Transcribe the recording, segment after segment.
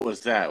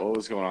was that? What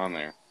was going on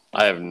there?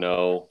 I have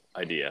no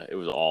idea. It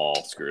was all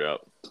screwed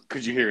up.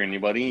 Could you hear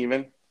anybody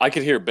even? I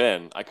could hear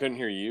Ben. I couldn't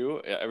hear you.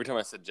 Every time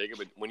I said Jacob,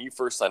 when you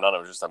first signed on, it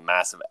was just a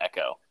massive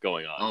echo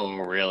going on. Oh,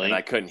 really? And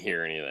I couldn't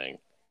hear anything.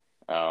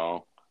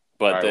 Oh.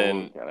 But right,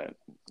 then, well,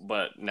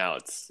 but now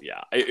it's,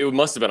 yeah. It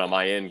must have been on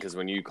my end because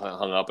when you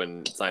hung up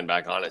and signed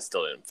back on, it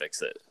still didn't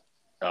fix it.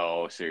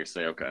 Oh,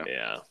 seriously? Okay.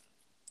 Yeah.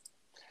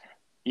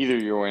 Either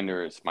your end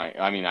or it's my.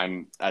 I mean,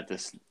 I'm at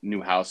this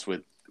new house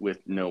with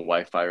no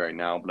Wi-Fi right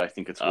now, but I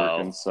think it's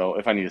working. Oh. So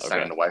if I need to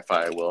sign into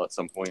Wi-Fi, I will at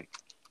some point.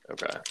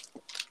 Okay.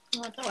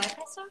 You want the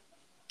Wi-Fi stuff?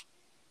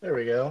 There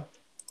we go.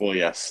 Well,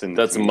 yes.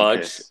 That's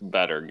much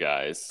better,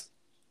 guys.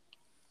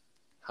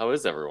 How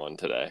is everyone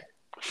today?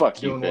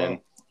 Fuck you,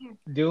 Ben.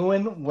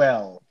 Doing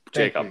well.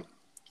 Jacob,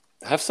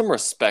 have some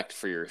respect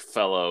for your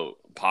fellow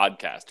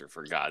podcaster,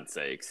 for God's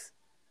sakes.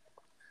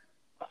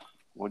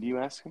 What are you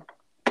asking?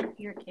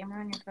 Your camera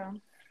on your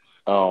phone.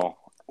 Oh,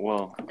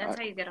 well. That's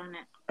how you get on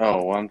it.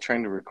 Oh, well, I'm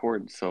trying to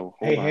record, so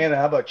hold on. Hannah,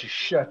 how about you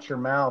shut your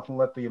mouth and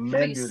let the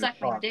men do the suck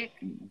my talking? dick.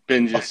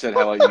 Ben just said,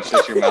 how about you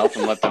shut your mouth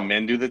and let the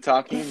men do the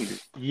talking?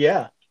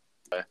 Yeah.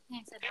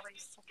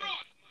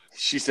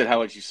 She said, how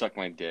about you suck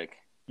my dick?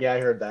 Yeah, I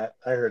heard that.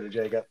 I heard it,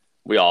 Jacob.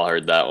 We all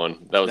heard that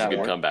one. That was a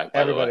good comeback, by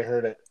Everybody the way.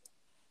 heard it.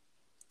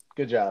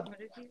 Good job. What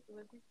did you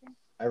say?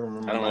 I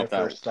remember I don't know my if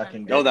that first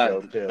sucking dick No,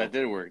 joke, too. that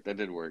did work. That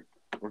did work.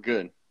 We're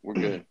good. We're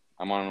good.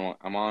 I'm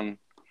on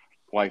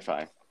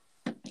Wi-Fi.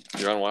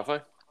 You're on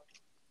Wi-Fi?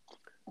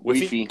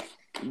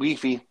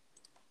 Wi-Fi.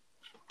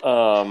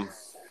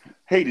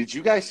 Hey, did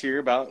you guys hear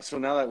about? So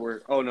now that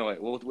we're. Oh no,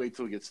 wait. We'll wait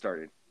till we get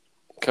started.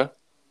 Okay.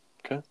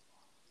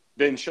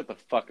 Ben, shut the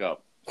fuck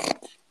up.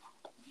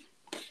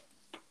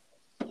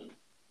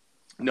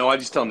 No, I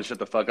just tell him to shut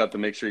the fuck up to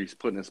make sure he's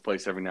put in his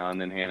place every now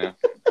and then, Hannah.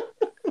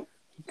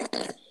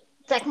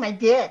 Suck my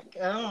dick.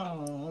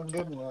 Oh,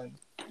 good one.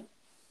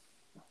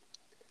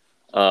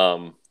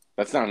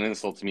 That's not an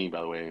insult to me,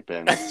 by the way,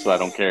 Ben. So I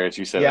don't care as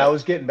you said. Yeah, I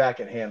was getting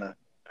back at Hannah.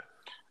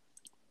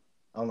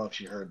 I don't know if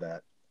she heard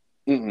that.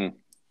 Mm-mm.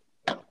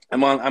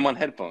 I'm on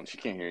headphones. She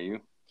can't hear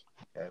you.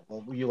 Okay,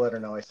 well, you let her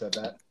know I said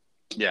that.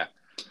 Yeah.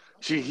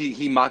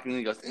 He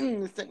mockingly goes,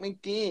 suck my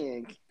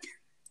dick.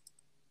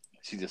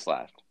 She just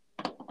laughed.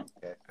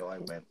 Okay, so I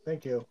win.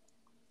 Thank you.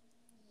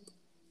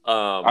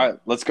 All right,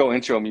 let's go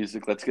intro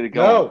music. Let's get it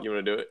going. No. You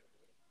want to do it?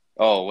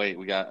 Oh, wait,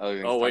 we got...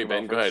 Oh, wait,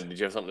 Ben, go ahead. Did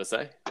you have something to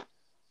say?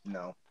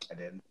 No, I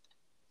didn't.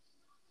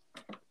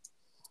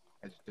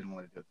 I just didn't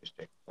want to do it because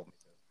Jake told me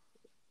to.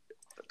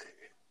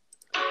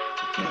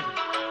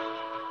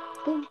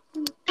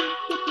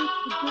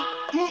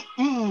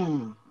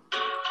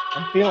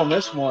 I'm feeling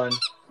this one.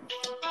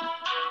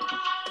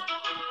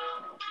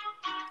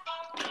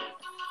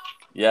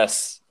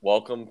 Yes.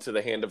 Welcome to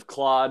the Hand of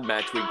Clod,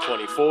 match week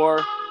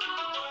 24.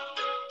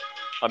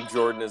 I'm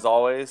Jordan, as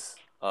always.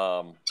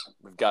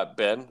 We've got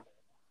Ben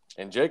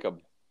and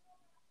Jacob.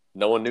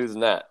 No one knew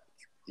than that.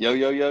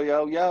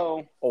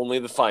 Yo. Only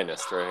the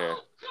finest right here.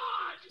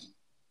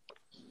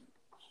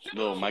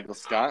 Little Michael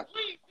Scott.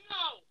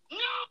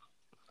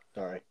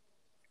 Sorry.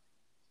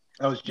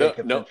 That was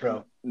Jacob's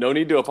intro. No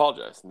need to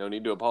apologize.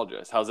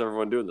 How's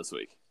everyone doing this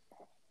week?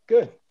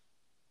 Good.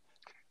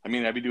 I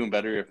mean, I'd be doing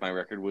better if my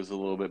record was a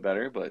little bit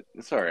better, but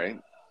it's all right.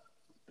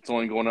 It's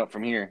only going up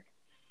from here.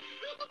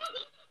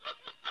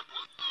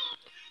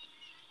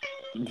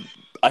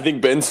 I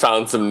think Ben's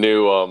found some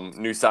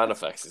new sound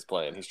effects he's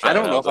playing. I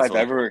don't know if I've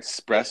ever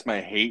expressed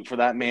my hate for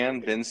that man,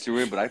 Ben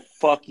Stewart, but I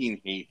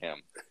fucking hate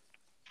him.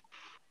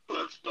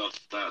 Let's not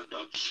stand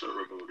on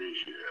ceremony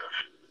here.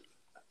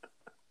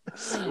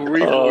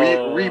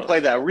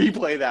 Replay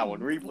that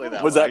one.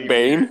 Was that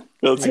Bane?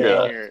 Let's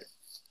hear it.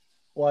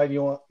 Why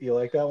do you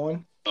like that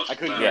one? I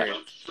couldn't hear it.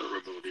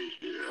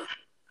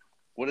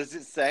 What does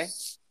it say?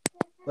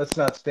 Let's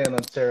not stand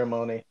on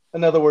ceremony.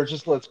 In other words,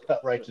 just let's cut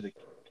right to the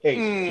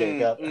case,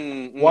 Jacob.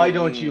 Why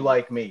don't you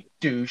like me,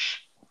 douche?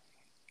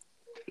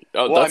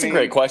 Oh, that's a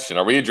great question.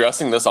 Are we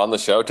addressing this on the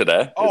show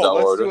today?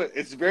 Let's do it.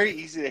 It's very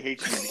easy to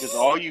hate you because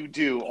all you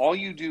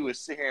do is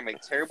sit here and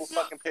make terrible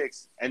fucking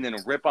picks and then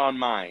rip on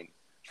mine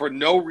for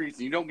no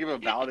reason. You don't give a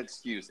valid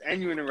excuse,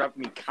 and you interrupt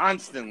me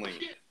constantly.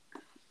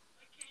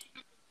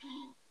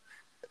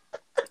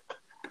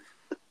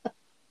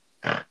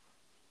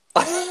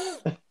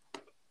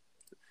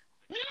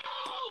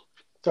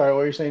 Sorry, what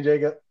were you saying,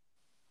 Jacob?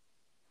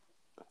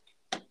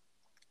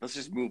 Let's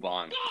just move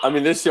on. I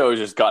mean, this show has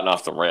just gotten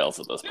off the rails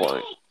at this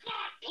point.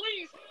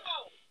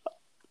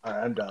 All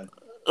right, I'm done.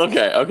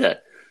 Okay.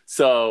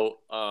 So,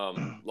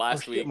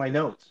 last week, my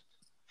notes.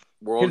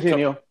 World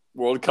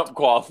Cup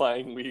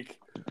qualifying week.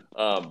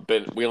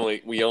 Ben, we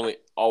only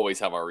always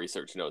have our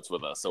research notes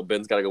with us, so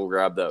Ben's got to go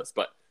grab those.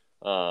 But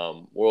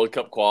World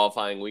Cup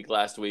qualifying week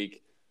last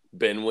week,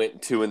 Ben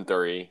went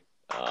 2-3.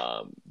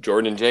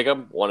 Jordan and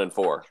Jacob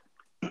 1-4.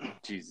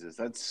 Jesus,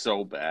 that's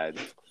so bad.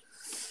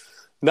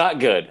 Not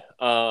good.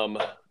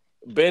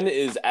 Ben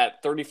is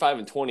at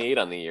 35-28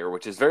 on the year,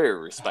 which is very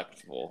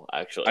respectable,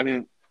 actually. I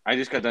mean, I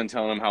just got done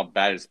telling him how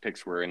bad his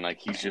picks were, and like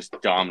he's just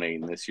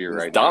dominating this year He's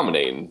right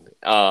dominating.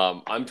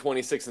 I'm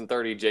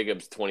 26-30.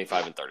 Jacob's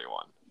 25-31.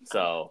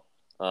 So,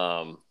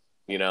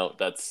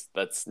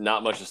 that's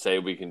not much to say.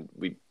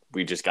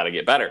 We just got to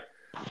get better.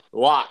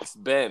 Locks,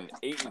 Ben,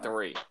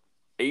 8-3,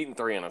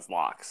 8-3 on his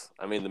locks.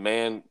 I mean, the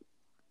man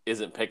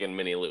isn't picking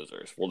many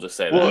losers. We'll just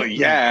say that. Well,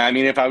 yeah. I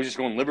mean, if I was just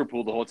going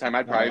Liverpool the whole time,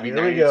 I'd probably be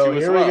Here we 9-2 go.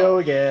 as Here well. we go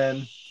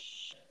again.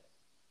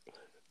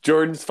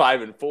 Jordan's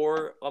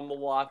 5-4 on the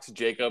locks.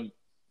 Jacob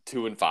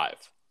 2-5.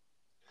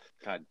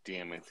 God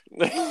damn it!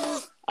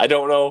 I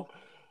don't know.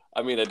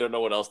 I mean, I don't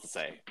know what else to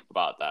say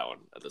about that one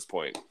at this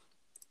point.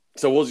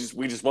 So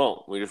we just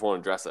won't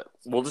address it.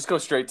 We'll just go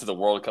straight to the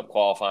World Cup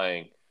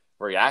qualifying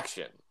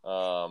reaction.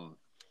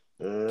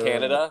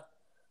 Canada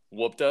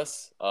whooped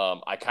us.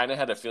 I kind of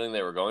had a feeling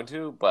they were going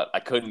to, but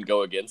I couldn't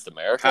go against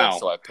America,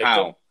 so I picked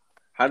them.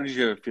 How did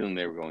you have a feeling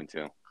they were going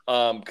to?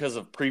 Because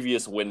of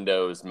previous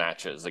Windows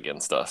matches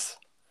against us.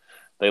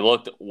 They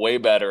looked way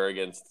better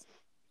against.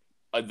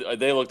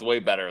 They looked way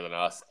better than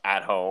us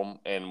at home,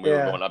 and we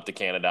were going up to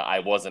Canada. I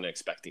wasn't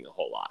expecting a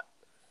whole lot.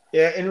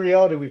 Yeah, in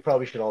reality, we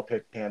probably should all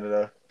pick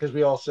Canada because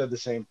we all said the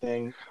same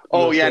thing.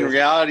 Oh, yeah, in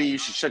reality, you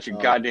should shut your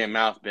goddamn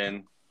mouth,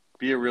 Ben.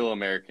 Be a real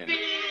American.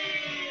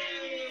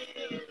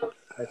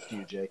 That's to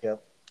you, Jacob.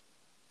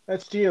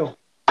 That's to you.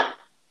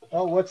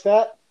 Oh, what's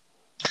that?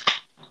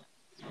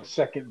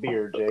 Second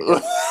beer,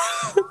 Jacob.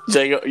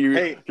 Jacob,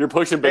 you're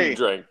pushing Ben to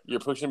drink. You're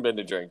pushing Ben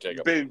to drink,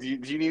 Jacob. Ben, do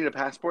you need a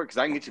passport? Because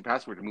I can get you a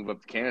passport to move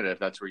up to Canada if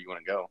that's where you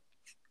want to go.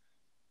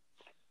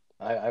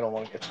 I don't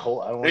want. It's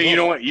cold. I don't want. Hey, you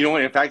know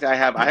what? In fact, I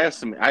have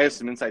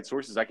some inside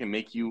sources. I can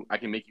make you a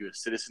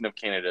citizen of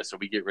Canada, so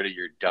we get rid of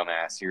your dumb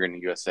ass here in the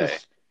USA.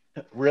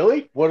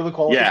 Really? What are the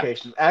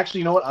qualifications? Yeah.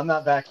 Actually, you know what? I'm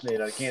not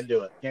vaccinated. I can't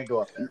do it. Can't go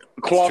up there.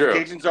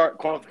 Qualifications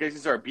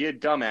are be a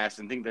dumbass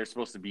and think they're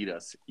supposed to beat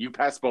us. You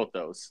pass both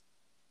those.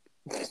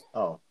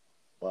 Oh,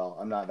 well,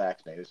 I'm not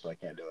vaccinated, so I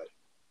can't do it.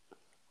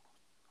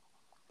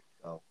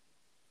 Oh.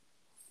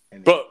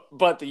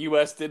 But the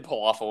U.S. did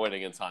pull off a win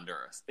against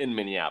Honduras in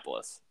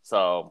Minneapolis.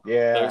 So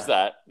there's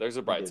that. There's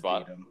a bright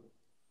spot.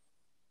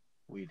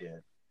 We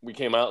did. We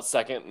came out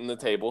second in the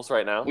tables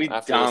right now. We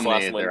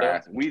dominated their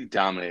asses. We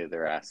dominated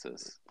their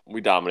asses.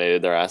 We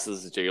dominated their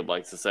asses, as Jacob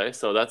likes to say.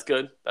 So that's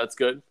good. That's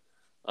good.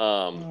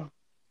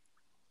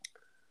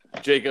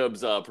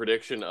 Jacob's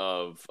prediction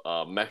of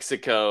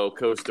Mexico,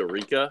 Costa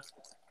Rica.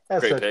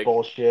 That's such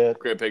bullshit.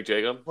 Great pick,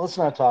 Jacob. Let's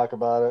not talk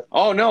about it.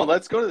 Oh, no.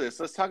 Let's go to this.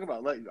 Let's talk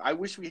about it. I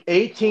wish we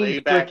 18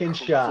 freaking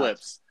shots.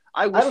 Clips.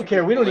 I don't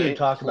care. We don't even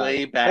talk about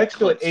it.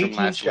 Mexico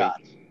 18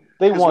 shots.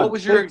 They won. What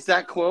was your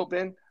exact quote,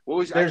 Ben?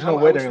 There's no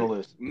way they're going to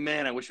lose.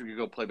 Man, I wish we could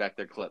go play back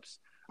their clips.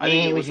 I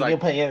think it was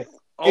like 18 shots.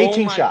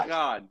 Oh, my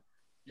God.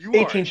 You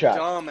 18 shots.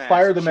 Dumbass,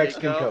 fire the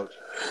Mexican coach.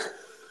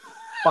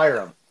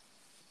 Fire him.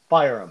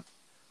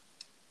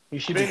 He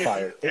should be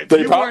fired.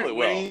 They probably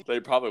will. They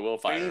probably will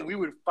fire him. We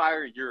would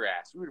fire your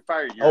ass. We would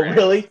fire your ass. Oh,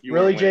 really?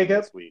 Really,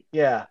 Jacob?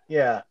 Yeah.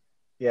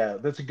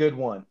 That's a good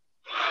one.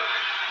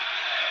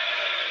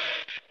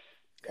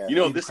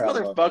 Yeah, this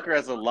motherfucker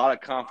has a lot of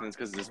confidence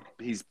because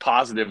he's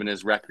positive in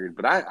his record.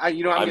 But I'm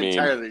getting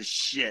tired of this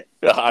shit.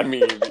 I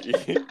mean,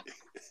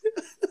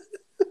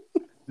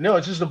 no,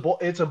 it's just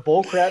it's a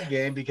bullcrap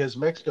game because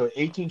Mexico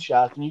 18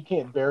 shots and you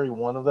can't bury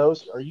one of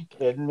those. Are you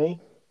kidding me?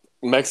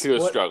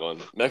 Mexico's struggling.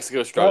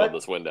 Mexico struggled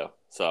this window.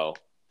 So,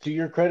 to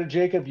your credit,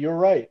 Jacob, you're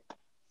right.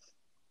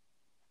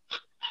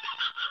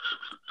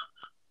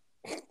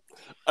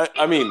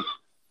 I mean,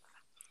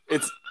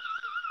 it's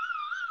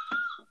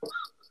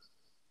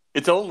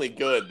only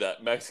good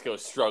that Mexico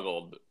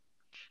struggled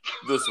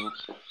this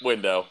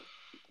window.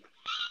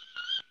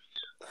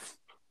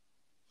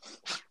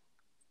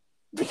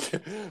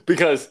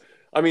 Because,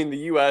 I mean, the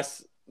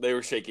U.S., they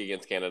were shaky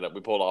against Canada.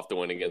 We pulled off the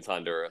win against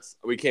Honduras.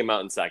 We came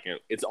out in second.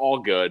 It's all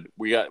good.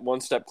 We got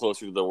one step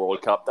closer to the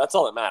World Cup. That's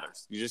all that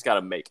matters. You just got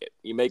to make it.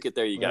 You make it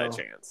there, you got a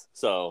chance.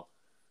 So,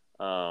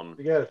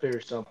 we got to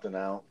figure something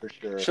out for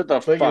sure. Shut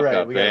the fuck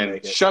up, man.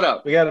 Shut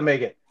up. We got to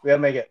make it.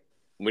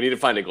 We need to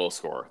find a goal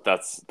scorer.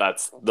 That's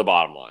the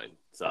bottom line.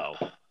 So,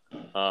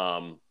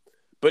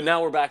 but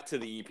now we're back to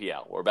the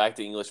EPL. We're back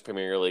to English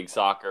Premier League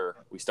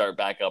soccer. We start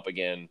back up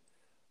again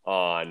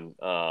on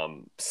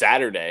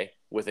Saturday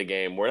with a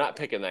game. We're not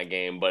picking that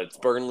game, but it's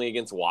Burnley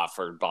against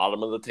Watford,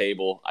 bottom of the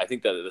table. I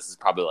think that this is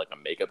probably like a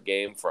makeup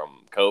game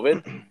from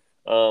COVID.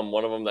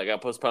 One of them that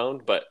got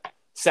postponed, but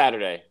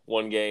Saturday,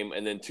 one game,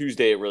 and then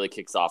Tuesday it really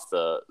kicks off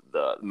the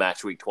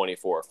match week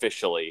 24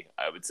 officially,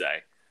 I would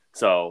say.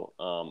 So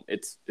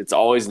it's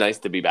always nice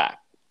to be back.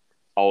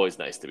 Always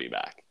nice to be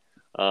back.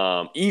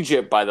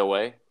 Egypt, by the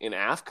way, in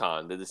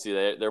AFCON, did you see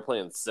they're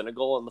playing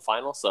Senegal in the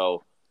final?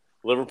 So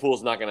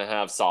Liverpool's not going to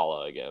have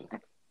Salah again.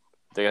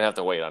 They're going to have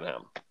to wait on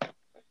him.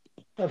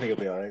 I think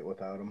it'll be all right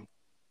without him.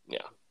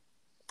 Yeah.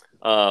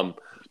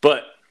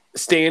 But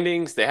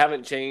standings, they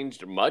haven't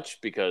changed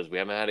much because we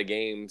haven't had a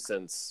game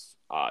since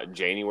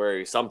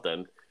January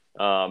something.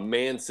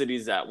 Man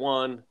City's at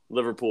 1,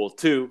 Liverpool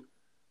 2,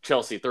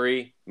 Chelsea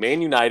 3,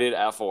 Man United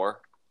at 4.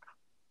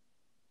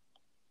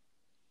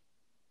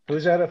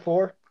 Who's that at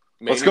 4?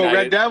 Let's go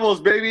Red Devils,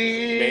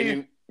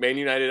 baby. Man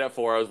United at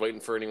 4. I was waiting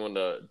for anyone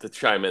to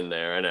chime in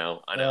there. I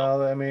know.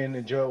 Well, I mean,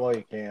 enjoy it while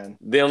you can.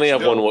 They only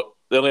have one.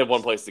 They only have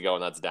one place to go,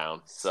 and that's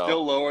down. So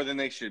still lower than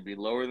they should be.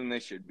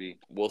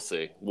 We'll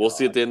see. We'll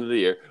see at the end of the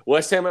year.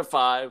 West Ham at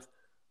 5.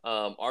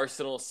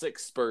 Arsenal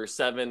 6, Spurs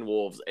 7,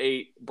 Wolves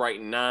 8,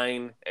 Brighton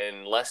 9,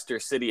 and Leicester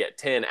City at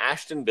 10.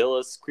 Aston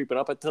Villa's creeping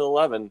up at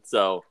 11.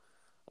 So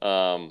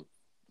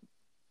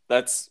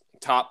that's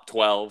top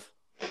 12.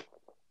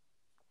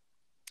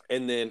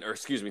 And then,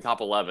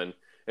 top 11.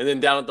 And then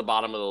down at the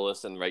bottom of the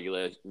list in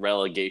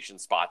relegation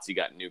spots, you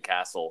got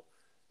Newcastle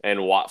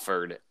and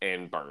Watford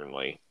and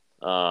Burnley.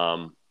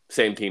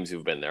 Same teams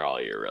who've been there all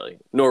year, really.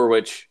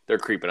 Norwich, they're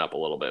creeping up a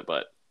little bit,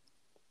 but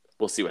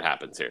we'll see what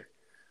happens here.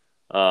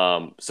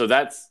 So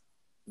that's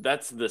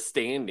the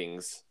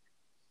standings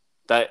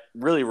that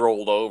really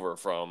rolled over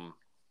from,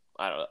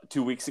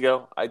 2 weeks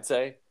ago, I'd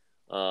say.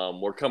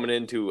 We're coming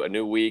into a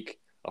new week,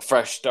 a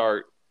fresh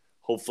start.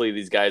 Hopefully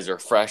these guys are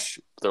fresh.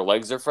 Their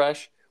legs are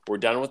fresh. We're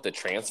done with the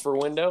transfer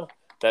window.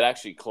 That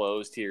actually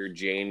closed here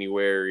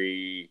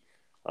January.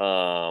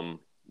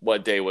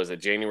 What day was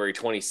it? January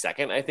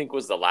 22nd, I think,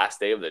 was the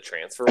last day of the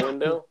transfer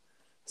window.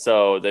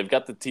 So they've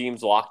got the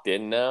teams locked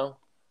in now.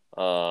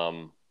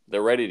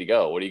 They're ready to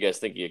go. What do you guys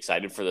think? Are you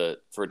excited for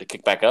it to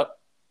kick back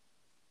up?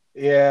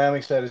 Yeah, I'm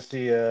excited to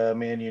see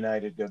Man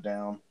United go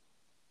down.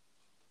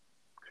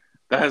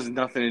 That has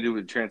nothing to do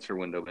with the transfer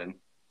window, Ben.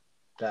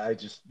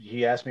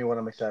 He asked me what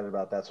I'm excited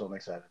about. That's what I'm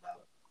excited about.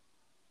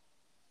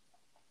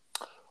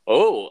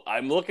 Oh,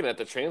 I'm looking at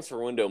the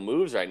transfer window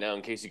moves right now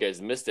in case you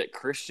guys missed it.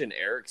 Christian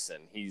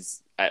Eriksen,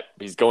 he's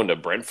going to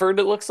Brentford,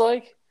 it looks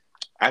like.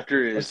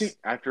 After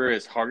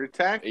his heart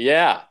attack?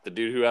 Yeah, the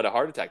dude who had a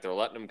heart attack. They're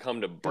letting him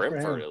come to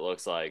Brentford, it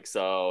looks like.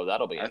 So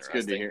that'll be interesting.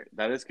 That's good to hear.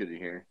 That is good to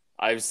hear.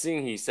 I've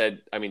seen he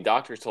said,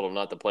 doctors told him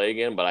not to play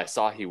again, but I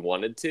saw he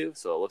wanted to.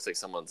 So it looks like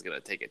someone's going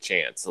to take a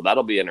chance. So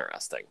that'll be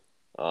interesting.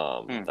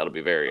 That'll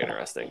be very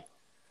interesting.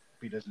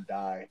 If he doesn't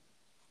die.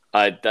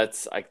 I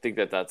think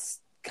that's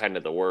kind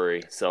of the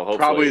worry. So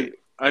hopefully.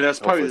 That's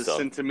probably the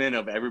sentiment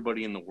of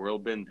everybody in the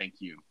world, Ben. Thank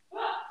you.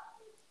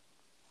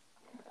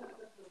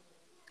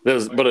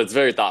 But it's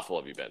very thoughtful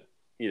of you, Ben.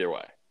 Either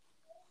way.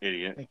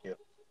 Idiot. Thank you.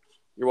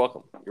 You're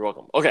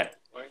welcome. Okay.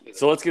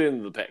 So let's get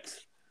into the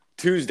picks.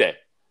 Tuesday.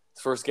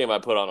 First game I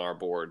put on our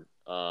board.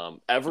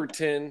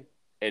 Everton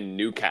and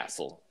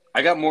Newcastle.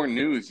 I got more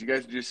news. You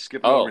guys just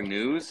skipping over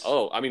news?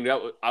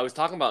 I was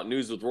talking about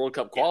news with World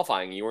Cup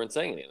qualifying and you weren't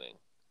saying anything.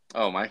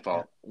 Oh, my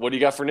fault. What do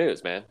you got for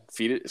news, man?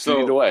 Feed it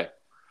away.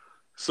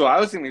 So I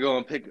was going to go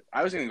and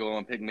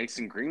pick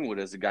Mason Greenwood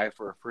as the guy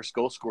for a first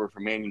goal scorer for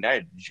Man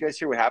United. Did you guys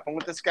hear what happened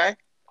with this guy?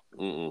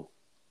 Mm-mm.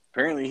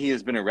 Apparently, he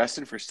has been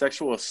arrested for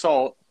sexual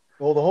assault.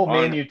 Well, the whole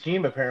Man U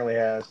team apparently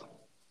has.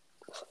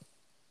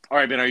 All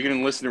right, Ben, are you going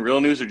to listen to real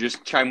news or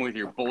just chime with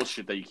your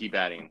bullshit that you keep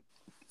adding?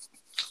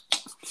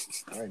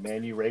 All right,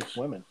 Man U rapes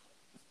women.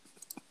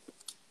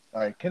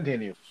 All right,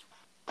 continue.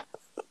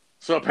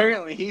 So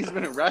apparently, he's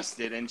been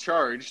arrested and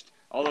charged,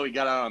 although he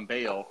got out on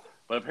bail.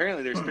 But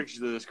apparently, there's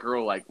pictures of this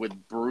girl with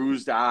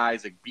bruised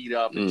eyes, beat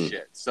up and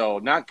shit. So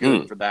not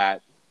good for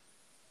that.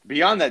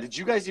 Beyond that, did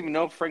you guys even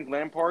know Frank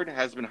Lampard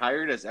has been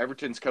hired as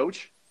Everton's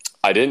coach?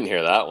 I didn't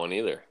hear that one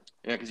either.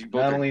 Yeah, because you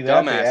both are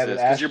dumbasses.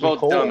 Because you're both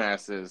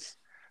dumbasses.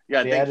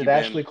 Yeah, they added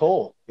Ashley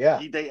Cole.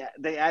 Yeah,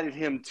 they added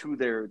him to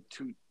their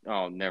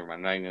Oh, never mind.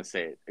 I'm not even gonna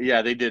say it.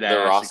 Yeah, they did add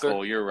their Ashley roster?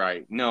 Cole. You're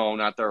right. No,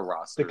 not their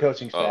roster. The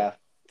coaching staff.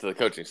 To the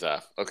coaching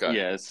staff. Okay.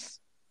 Yes.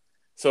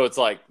 So it's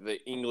like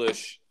the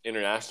English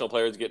international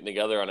players getting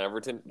together on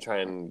Everton to try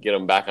and get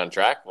them back on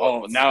track.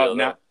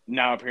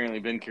 Now apparently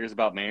Ben cares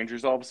about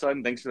managers all of a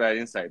sudden. Thanks for that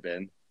insight,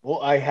 Ben. Well,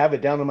 I have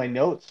it down in my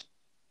notes.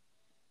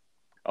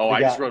 Oh,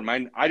 I just wrote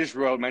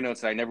my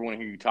notes. I never want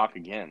to hear you talk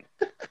again.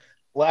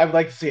 Well, I would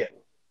like to see it.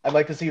 I'd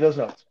like to see those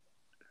notes.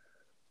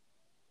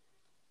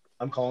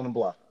 I'm calling him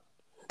bluff.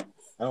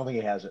 I don't think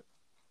he has it.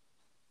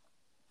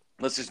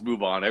 Let's just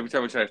move on. Every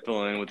time I try to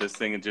fill in with this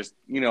thing, and just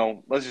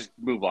let's just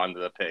move on to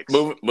the picks.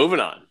 Moving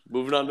on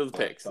to the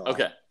picks.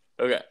 Okay.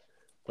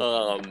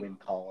 Win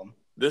column.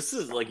 This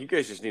is you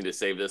guys just need to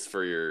save this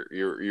for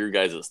your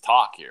guys'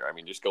 talk here. I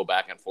mean, just go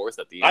back and forth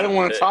at the end. I don't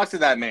want to talk to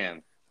that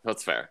man.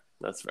 That's fair.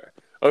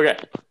 Okay.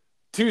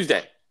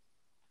 Tuesday,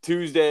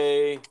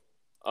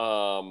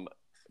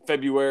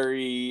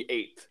 February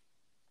 8th.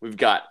 We've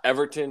got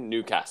Everton,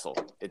 Newcastle.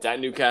 It's at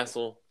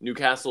Newcastle.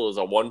 Newcastle is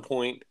a 1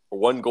 point or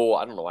 1 goal.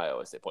 I don't know why I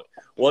always say point.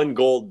 1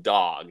 goal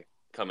dog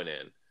coming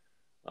in.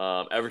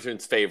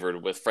 Everton's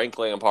favored with Frank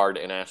Lampard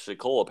and Ashley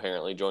Cole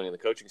apparently joining the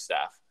coaching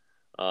staff.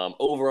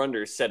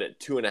 Over-under set at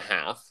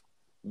 2.5.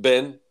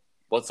 Ben,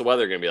 what's the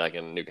weather going to be like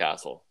in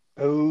Newcastle?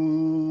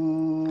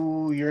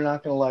 Oh, you're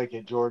not going to like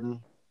it,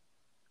 Jordan.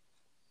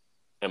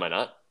 Am I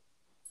not?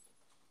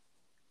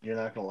 You're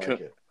not going to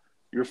like it.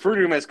 You refer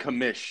to him as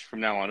Kamish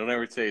from now on. Don't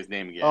ever say his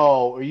name again.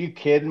 Oh, are you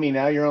kidding me?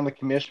 Now you're on the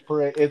Kamish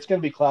parade. It's going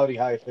to be cloudy,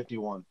 high of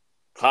 51.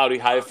 Cloudy,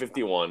 high of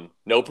 51.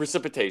 No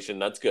precipitation.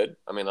 That's good.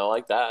 I mean, I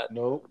like that.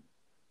 Nope.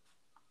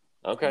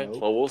 Okay.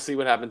 Nope. Well, we'll see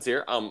what happens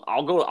here.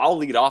 I'll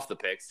lead off the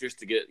picks just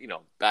to get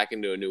back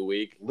into a new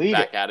week,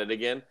 at it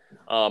again.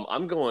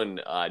 I'm going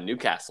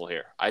Newcastle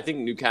here. I think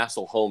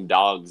Newcastle home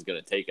dog is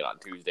going to take it on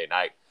Tuesday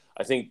night.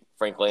 I think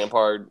Frank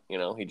Lampard,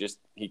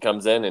 he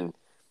comes in and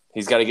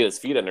he's got to get his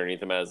feet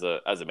underneath him as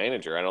a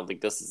manager. I don't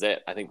think this is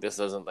it. I think this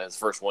isn't his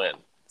first win.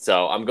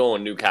 So I'm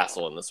going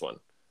Newcastle in this one.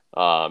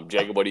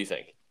 Jacob, what do you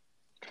think?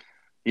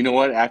 You know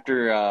what?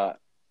 After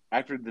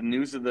the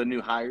news of the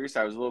new hires,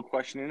 I was a little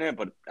questioning it,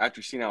 but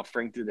after seeing how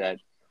Frank did at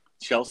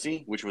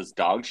Chelsea, which was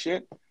dog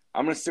shit,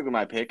 I'm going to stick with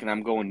my pick, and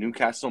I'm going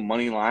Newcastle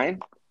money line.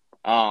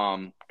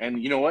 And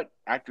you know what?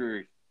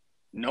 After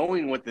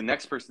knowing what the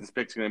next person's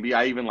pick is going to be,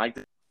 I even like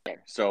it.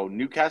 So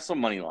Newcastle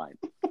money line.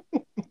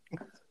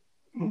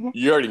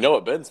 You already know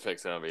what Ben's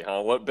pick's going to be,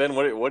 huh? Ben,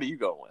 what are you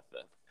going with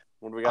then?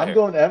 What do we got I'm here?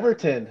 going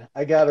Everton.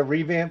 I got a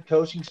revamped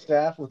coaching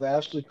staff with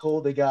Ashley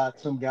Cole. They got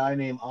some guy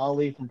named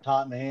Ollie from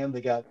Tottenham. They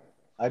got,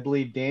 I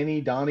believe,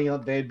 Donnie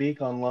on Van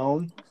Beek on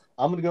loan.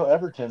 I'm going to go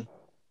Everton.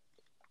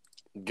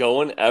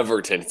 Going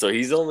Everton. So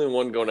he's the only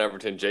one going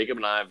Everton. Jacob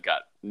and I have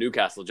got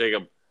Newcastle.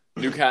 Jacob,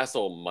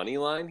 Newcastle money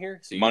line here?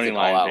 So you money can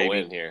line, all out baby.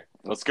 win here.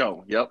 Let's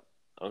go. Yep.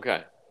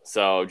 Okay.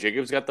 So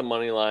Jacob's got the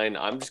money line.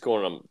 I'm just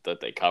going on that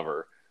they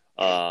cover.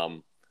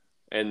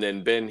 And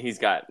then Ben, he's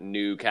got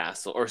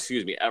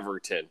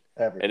Everton.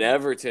 And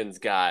Everton's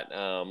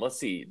got, let's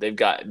see, they've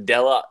got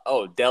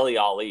Dele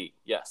Alli.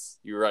 Yes,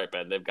 you're right,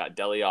 Ben. They've got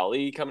Dele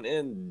Alli coming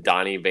in,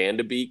 Donny Van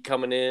de Beek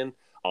coming in,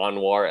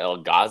 Anwar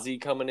El Ghazi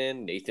coming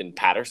in, Nathan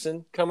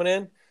Patterson coming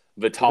in,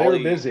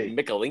 Vitaly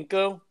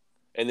Mikalenko,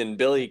 and then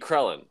Billy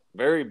Krellin.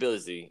 Very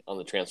busy on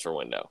the transfer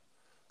window.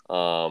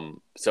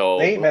 So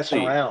they ain't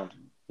messing around.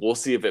 We'll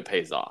see if it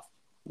pays off.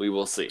 We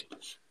will see.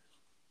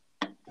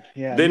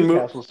 Yeah, then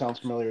Newcastle sounds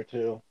familiar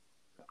too.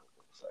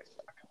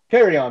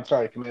 Carry on.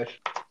 Sorry, Commish.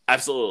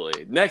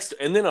 Absolutely. Next,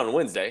 and then on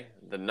Wednesday,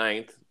 the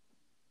 9th,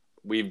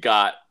 we've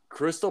got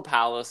Crystal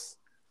Palace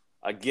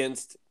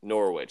against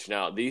Norwich.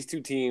 Now, these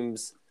two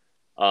teams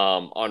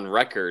on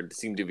record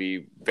seem to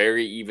be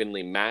very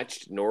evenly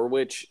matched.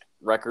 Norwich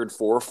record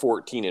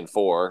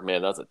 4-14-4.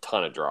 Man, that's a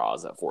ton of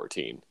draws at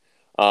 14.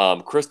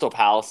 Crystal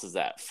Palace is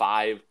at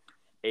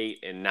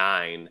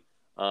 5-8-9.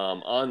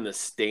 On the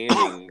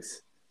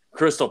standings,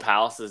 Crystal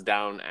Palace is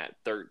down at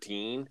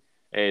 13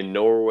 and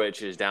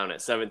Norwich is down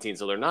at 17.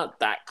 So they're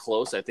not that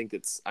close. I think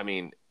it's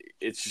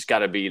just got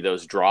to be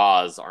those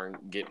draws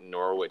aren't getting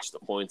Norwich the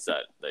points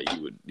that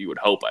you would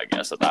hope, I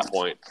guess, at that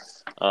point.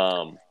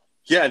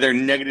 Yeah, they're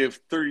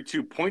negative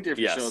 32 point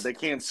difference, so they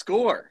can't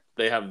score.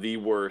 They have the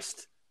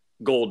worst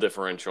goal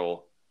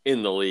differential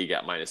in the league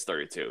at minus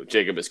 32.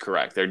 Jacob is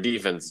correct. Their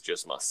defense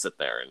just must sit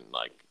there and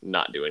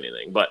not do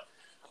anything. But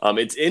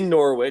it's in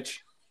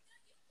Norwich.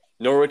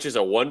 Norwich is a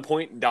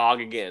 1-point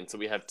dog again, so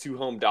we have two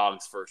home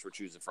dogs first we're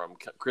choosing from.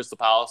 Crystal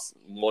Palace,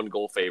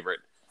 1-goal favorite.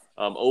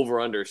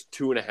 Over-under is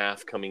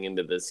 2.5 coming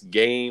into this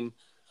game.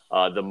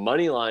 The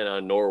money line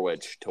on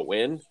Norwich to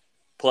win,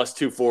 plus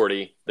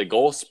 240. The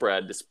goal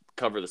spread to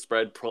cover the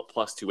spread,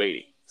 plus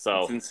 280.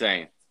 So it's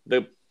insane.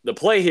 The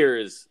play here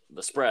is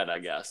the spread, I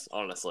guess,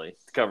 honestly,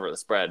 to cover the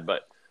spread.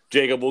 But,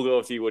 Jacob, we'll go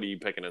with you. What are you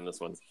picking in this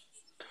one?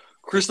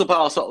 Crystal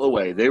Palace all the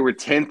way. They were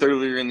 10th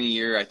earlier in the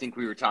year. I think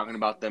we were talking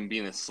about them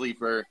being a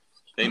sleeper.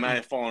 They might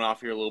have fallen off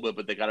here a little bit,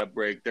 but they got a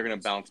break. They're going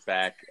to bounce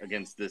back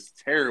against this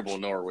terrible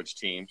Norwich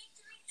team.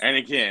 And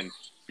again,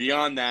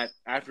 beyond that,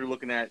 after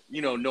looking at,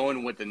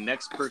 knowing what the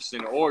next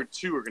person or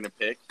two are going to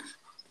pick,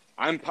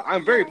 I'm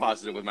very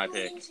positive with my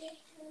pick.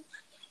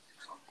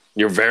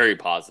 You're very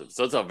positive.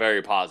 So it's a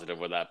very positive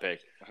with that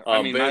pick.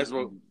 Ben,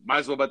 might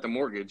as well bet the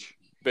mortgage.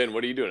 Ben,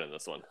 what are you doing in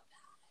this one?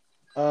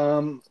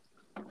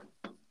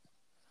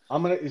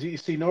 You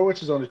see,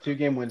 Norwich is on a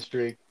 2-game win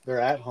streak. They're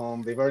at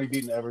home. They've already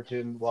beaten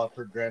Everton,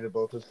 Watford, granted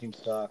both those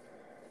teams suck.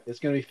 It's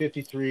going to be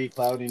 53,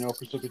 cloudy, no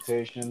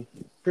precipitation.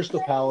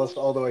 Crystal Palace,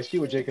 although I see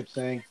what Jacob's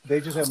saying,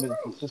 they just haven't been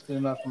consistent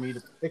enough for me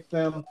to pick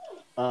them.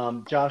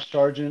 Josh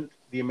Sargent,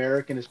 the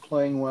American, is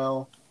playing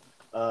well.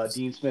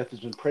 Dean Smith has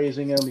been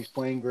praising him. He's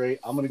playing great.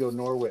 I'm going to go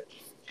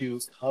Norwich to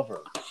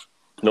cover.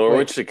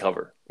 Norwich to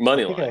cover.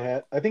 Money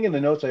line. I think in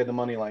the notes I had the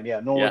money line. Yeah,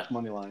 Norwich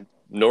money line.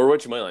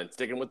 Norwich money line.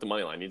 Sticking with the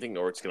money line. You think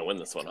Norwich's going to win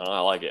this one, huh? I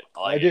like it.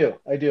 I do.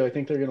 I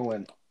think they're going to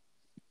win.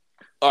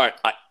 All right.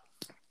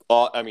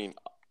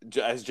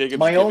 As Jacob's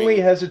my only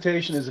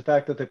hesitation is the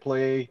fact that they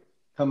play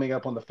coming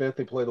up on the 5th.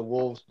 They play the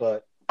Wolves,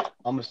 but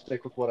I'm going to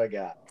stick with what I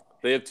got.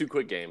 They have 2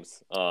 quick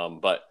games.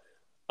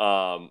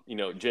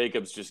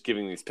 Jacob's just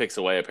giving these picks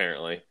away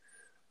apparently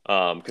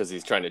because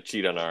he's trying to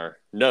cheat on our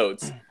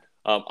notes.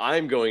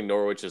 I'm going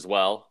Norwich as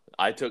well.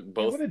 I took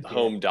both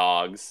home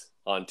dogs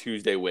on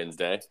Tuesday,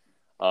 Wednesday.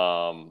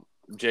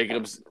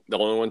 Jacob's the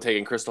only one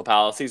taking Crystal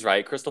Palace. He's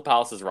right. Crystal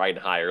Palace is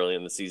riding high early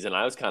in the season.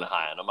 I was kind of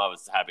high on them. I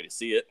was happy to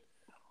see it.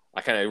 I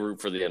kind of root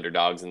for the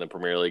underdogs in the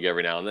Premier League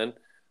every now and then.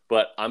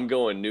 But I'm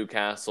going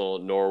Newcastle,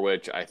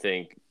 Norwich.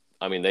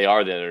 They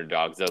are the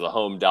underdogs. They're the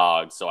home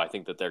dogs. So I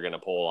think that they're going to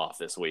pull off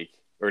this week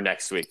or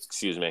next week,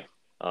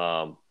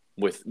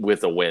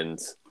 with the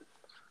wins.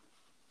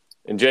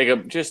 And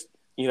Jacob, just,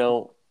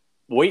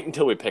 Wait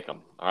until we pick them,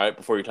 all right,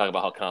 before you talk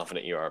about how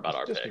confident you are about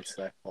our picks.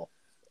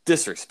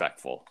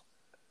 Disrespectful.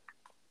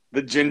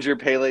 The Ginger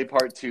Pele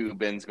Part 2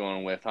 Ben's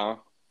going with, huh?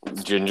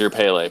 Ginger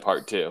Pele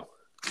Part 2.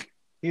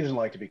 He doesn't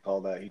like to be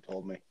called that, he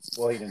told me.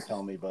 Well, he didn't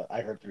tell me, but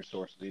I heard through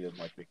sources he doesn't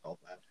like to be called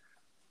that.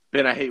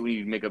 Ben, I hate when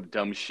you make up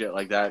dumb shit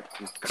like that.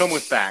 Come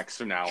with facts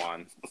from now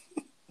on.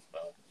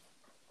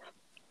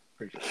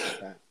 Appreciate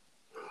that.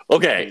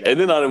 Okay, and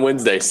then on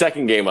Wednesday,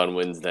 second game on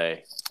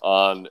Wednesday,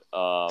 on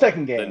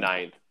Second game. the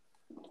 9th.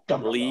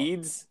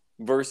 Leeds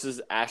versus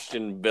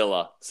Aston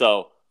Villa.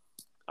 So,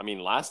 I mean,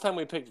 last time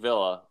we picked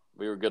Villa,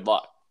 we were good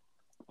luck.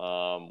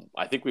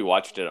 I think we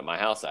watched it at my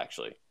house,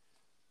 actually.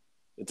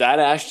 It's at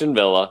Aston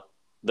Villa.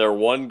 They're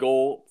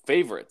 1-goal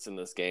favorites in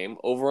this game.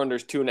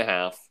 Over-under's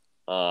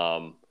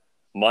 2.5.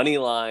 Money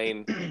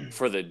line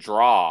for the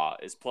draw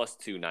is plus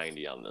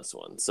 290 on this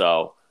one.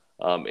 So,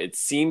 it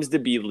seems to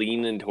be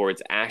leaning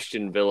towards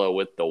Aston Villa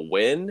with the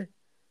win.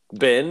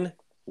 Ben,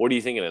 what are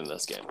you thinking in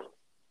this game?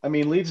 I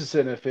mean, Leeds is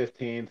sitting at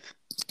 15th.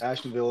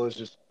 Aston Villa is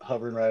just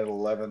hovering right at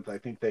 11th. I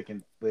think they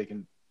can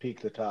peak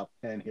the top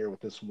 10 here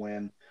with this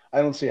win.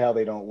 I don't see how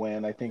they don't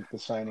win. I think the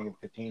signing of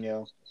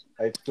Coutinho,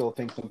 I still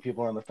think some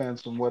people are on the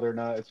fence on whether or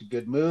not it's a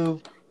good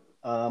move.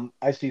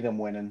 I see them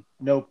winning.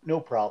 No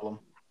problem.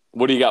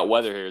 What do you got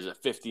weather here? Is it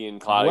 50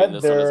 and cloudy in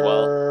this one as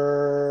well?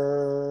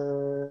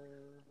 Weather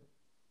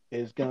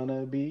is going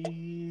to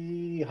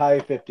be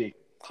high 50.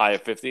 High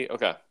of 50?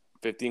 Okay.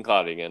 50 and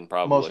cloudy again,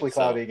 probably. Mostly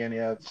cloudy again,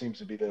 yeah. It seems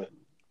to be the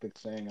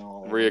saying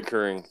all.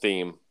 Reoccurring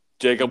theme.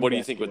 Jacob, what do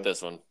you think with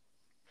this one?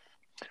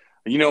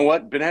 You know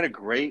what? Ben had a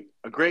great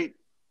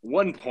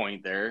 1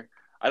 point there.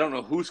 I don't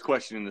know who's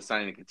questioning the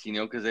signing of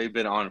Coutinho because they've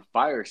been on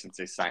fire since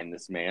they signed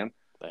this man.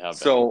 They have.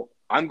 So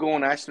I'm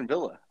going Aston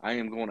Villa. I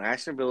am going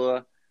Aston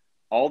Villa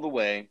all the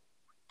way.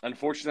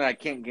 Unfortunately, I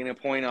can't gain a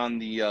point on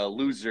the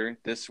loser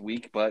this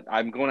week, but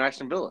I'm going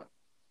Aston Villa.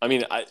 I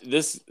mean,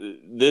 this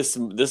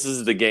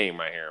is the game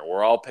right here.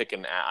 We're all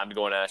picking. I'm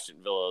going Aston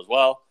Villa as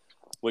well,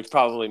 which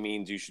probably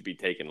means you should be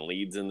taking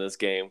Leeds in this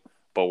game.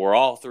 But we're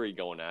all three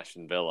going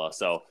Aston Villa.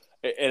 So,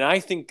 and I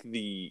think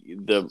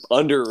the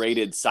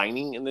underrated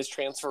signing in this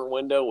transfer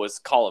window was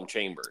Callum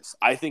Chambers.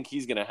 I think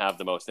he's going to have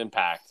the most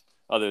impact,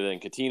 other than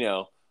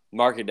Coutinho.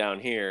 Mark it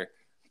down here.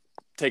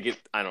 Take it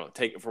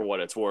for what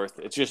it's worth.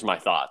 It's just my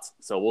thoughts.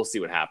 So we'll see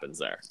what happens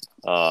there.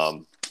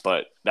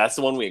 But that's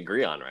the one we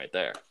agree on right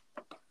there.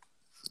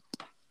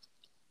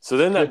 So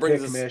then that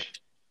brings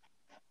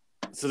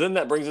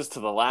us to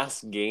the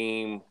last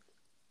game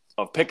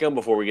of Pick'em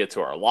before we get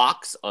to our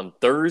locks on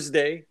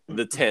Thursday,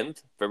 the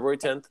 10th, February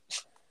 10th.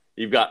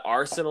 You've got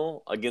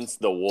Arsenal against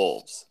the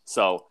Wolves.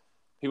 So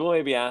people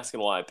may be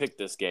asking why I picked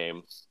this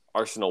game,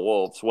 Arsenal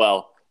Wolves.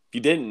 Well, if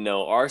you didn't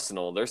know,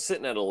 Arsenal, they're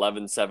sitting at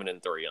 11-7-3 on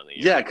the year.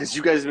 Yeah, because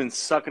you guys have been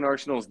sucking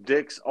Arsenal's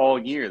dicks all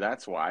year.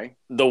 That's why.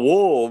 The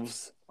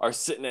Wolves are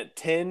sitting at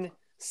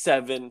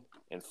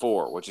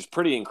 10-7-4, which is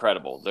pretty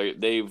incredible.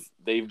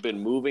 They've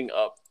been moving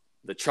up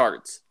the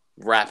charts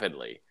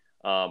rapidly.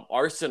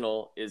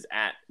 Arsenal is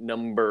at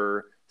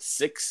number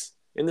 6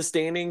 in the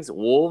standings.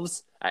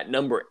 Wolves at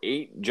number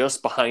 8,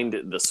 just behind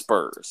the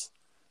Spurs.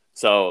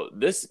 So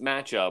this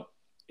matchup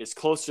is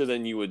closer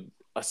than you would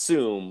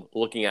assume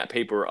looking at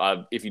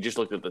paper if you just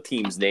looked at the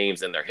team's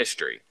names and their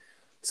history.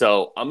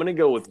 So I'm going to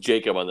go with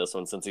Jacob on this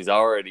one since he's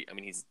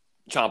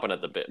chomping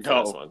at the bit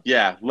for this one.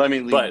 Yeah, let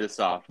me lead this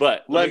off.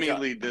 But let me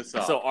lead this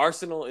off. So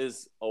Arsenal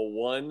is a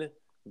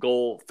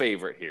 1-goal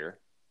favorite here.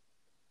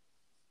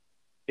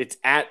 It's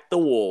at the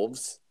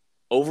Wolves.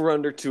 Over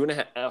under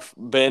 2.5.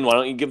 Ben, why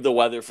don't you give the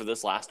weather for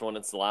this last one?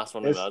 It's the last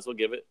one. We might as well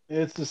give it.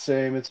 It's the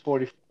same. It's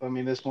 40. I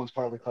mean, this one's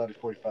partly cloudy,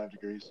 45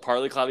 degrees.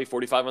 Partly cloudy,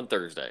 45 on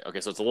Thursday.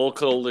 Okay, so it's a little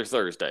colder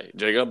Thursday.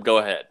 Jacob, go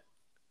ahead.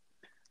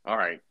 All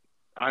right.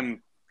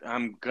 I'm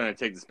gonna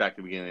take this back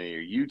to the beginning of the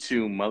year. You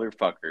two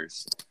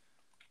motherfuckers.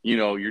 You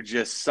know, you're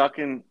just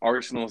sucking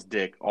Arsenal's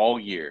dick all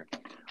year.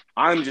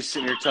 I'm just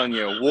sitting here telling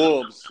you,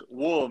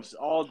 Wolves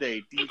all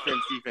day,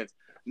 defense.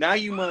 Now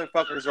you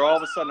motherfuckers are all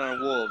of a sudden on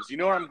Wolves. You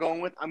know what I'm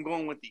going with? I'm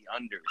going with the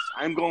unders.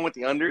 I'm going with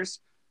the unders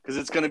because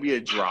it's going to be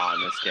a draw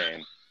in this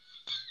game.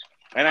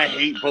 And I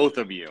hate both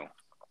of you.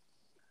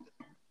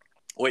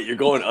 Wait, you're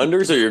going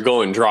unders or you're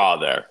going draw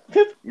there?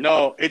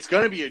 No, it's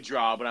going to be a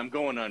draw, but I'm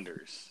going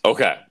unders.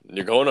 Okay,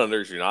 you're going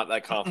unders. You're not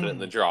that confident in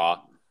the draw.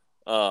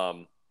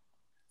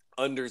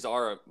 Unders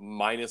are a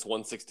minus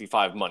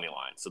 165 money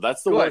line. So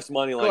that's the worst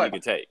money line you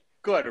could take.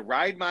 Good.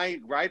 Ride my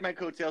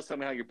coattails. Tell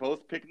me how you're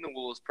both picking the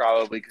Wolves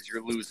probably because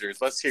you're losers.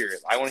 Let's hear it.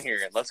 I want to hear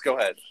it. Let's go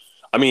ahead.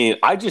 I mean,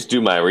 I just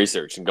do my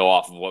research and go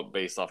off of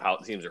based off how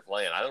teams are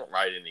playing. I don't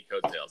ride any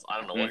coattails. I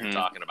don't know what you're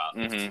talking about.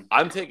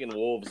 I'm taking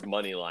Wolves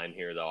money line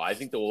here, though. I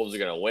think the Wolves are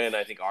going to win.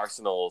 I think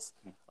Arsenal's.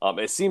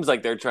 It seems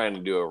like they're trying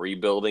to do a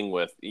rebuilding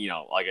with,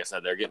 like I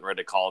said, they're getting rid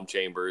of Callum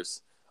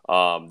Chambers.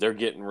 They're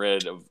getting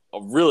rid of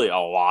really a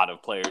lot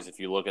of players.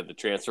 If you look at the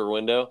transfer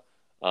window.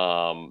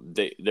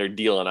 They're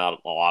dealing out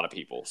a lot of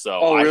people.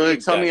 So, really?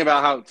 Tell me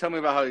about how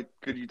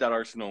good you thought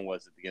Arsenal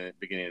was at the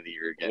beginning of the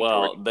year again.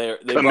 Well,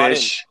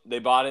 they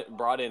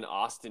brought in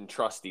Austin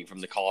Trusty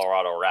from the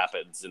Colorado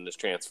Rapids in this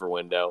transfer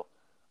window.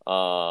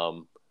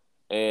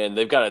 And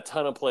they've got a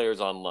ton of players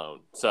on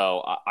loan.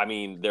 So, I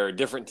mean, they're a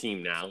different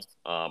team now.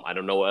 I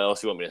don't know what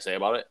else you want me to say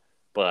about it,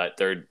 but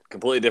they're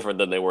completely different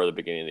than they were at the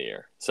beginning of the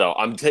year. So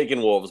I'm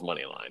taking Wolves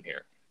money line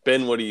here.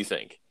 Ben, what do you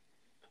think?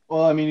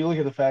 Well, I mean, you look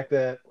at the fact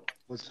that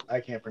I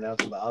can't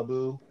pronounce it, but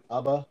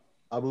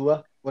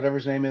Abua, whatever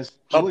his name is.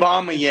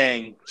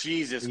 Aubameyang.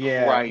 Jesus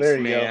Yeah, Christ, there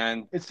you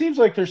man. go. It seems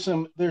like there's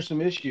some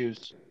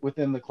issues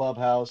within the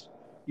clubhouse.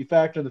 You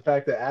factor the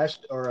fact that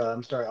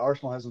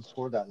Arsenal hasn't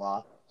scored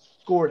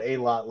a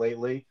lot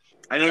lately.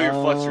 I know you're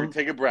flustered.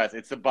 Take a breath.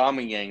 It's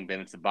Aubameyang, Ben.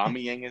 It's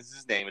Aubameyang is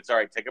his name. It's all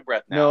right. Take a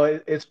breath now. No,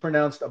 it's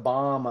pronounced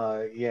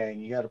Obama-yang.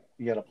 You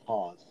gotta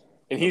pause.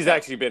 And he's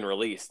actually been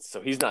released,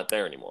 so he's not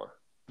there anymore.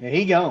 Yeah,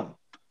 he gone.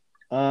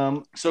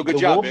 So good the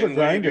job, Wolves Ben. are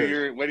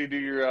grinders. Way to do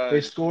your they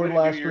scored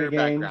last 3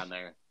 games. Background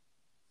there.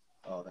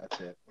 Oh,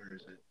 that's it. Where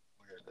is it?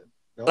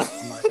 Nope,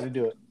 I'm not gonna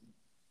do it.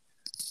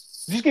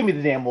 Just give me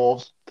the damn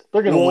Wolves.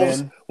 They're gonna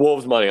win.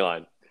 Wolves money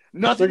line.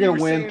 Nothing. They're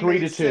gonna win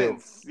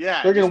 3-2.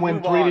 Yeah, they're gonna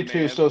win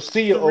 3-2. So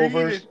see you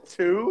overs.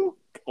 3-2.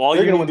 All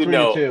you need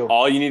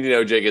to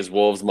know, Jake, is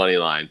Wolves money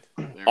line.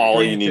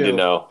 All you need to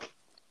know.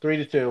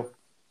 3-2.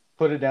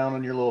 Put it down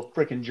on your little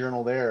freaking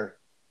journal there.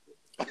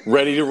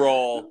 Ready to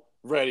roll.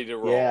 Ready to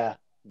roll. Yeah.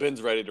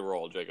 Ben's ready to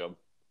roll, Jacob.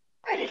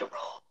 Ready to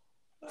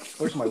roll.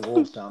 Where's my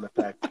Wolves sound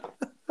effect?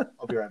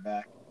 I'll be right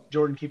back.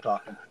 Jordan, keep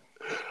talking.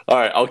 All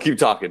right, I'll keep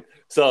talking.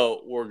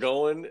 So we're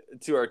going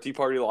to our Tea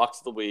Party locks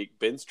of the week.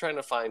 Ben's trying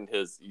to find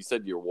his. You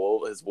said your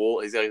wolf. He's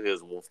got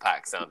his wolf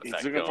pack sound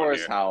effect. He's looking for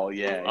his howl.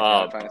 Yeah.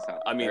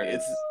 I mean,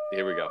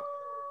 here we go.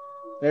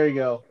 There you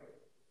go.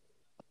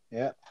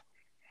 Yeah.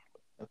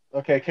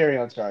 Okay, carry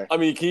on. Sorry. I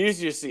mean, can you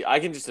just see?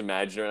 I can just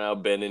imagine right now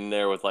Ben in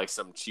there with like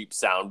some cheap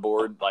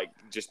soundboard, like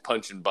just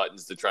punching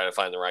buttons to try to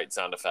find the right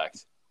sound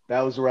effect.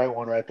 That was the right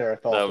one right there. I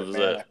felt it,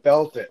 man. I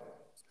felt it.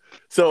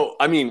 So,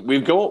 I mean,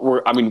 we're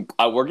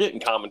getting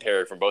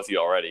commentary from both of you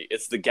already.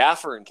 It's the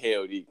Gaffer and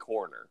KOD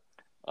corner.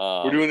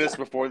 We're doing this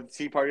before the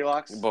Tea Party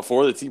locks?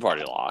 Before the Tea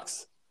Party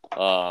locks.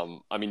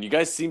 I mean, you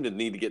guys seem to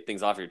need to get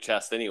things off your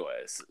chest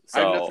anyways. So,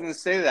 I have nothing to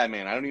say to that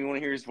man. I don't even want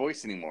to hear his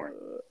voice anymore.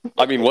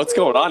 I mean, what's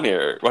going on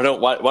here? Why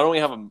don't we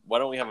have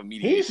a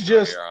meeting? He's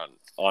just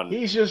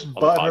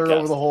butthurt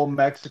over the whole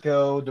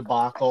Mexico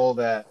debacle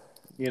that,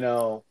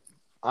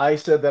 I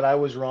said that I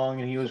was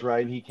wrong and he was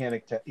right and he can't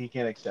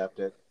accept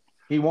it.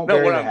 He won't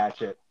bury the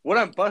hatchet. What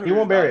I'm butthurt he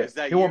won't bury it. Is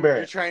that he won't bury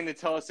you're trying to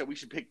tell us that we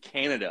should pick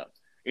Canada.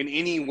 In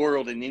any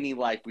world, in any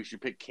life, we should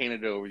pick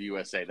Canada over the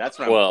USA. That's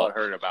what I'm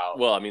butthurt about.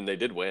 Well, I mean, they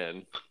did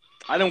win.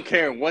 I don't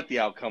care what the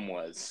outcome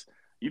was.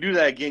 You do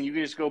that again, you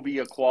can just go be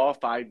a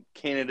qualified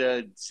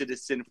Canada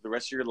citizen for the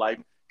rest of your life.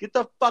 Get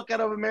the fuck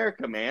out of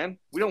America, man.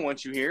 We don't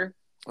want you here.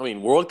 I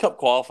mean, World Cup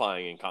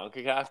qualifying in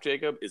CONCACAF,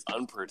 Jacob, is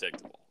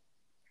unpredictable.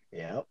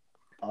 Yep.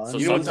 So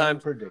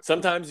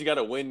sometimes you got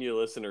to win your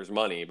listeners'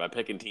 money by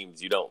picking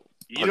teams you don't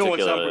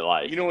particularly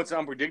like. You know what's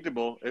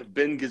unpredictable? If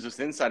Ben gives us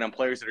insight on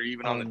players that are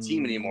even on the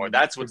team anymore,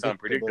 that's what's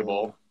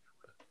unpredictable.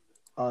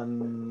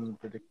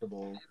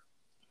 Unpredictable.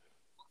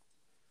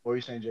 What are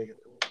you saying, Jacob?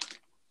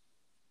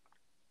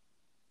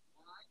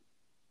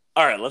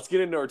 All right, let's get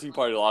into our Tea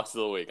Party locks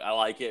of the week. I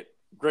like it.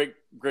 Great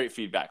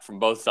feedback from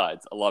both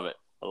sides. I love it.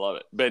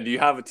 Ben, do you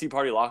have a Tea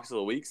Party locks of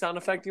the week sound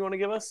effect you want to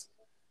give us?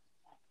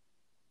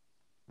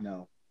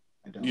 No,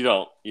 I don't. You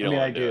don't. I mean,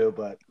 I do,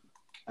 but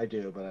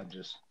I'm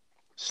just.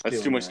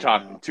 That's too much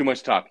talking. Too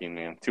much talking,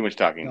 man. Too much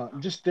talking. No,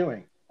 I'm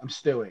stewing.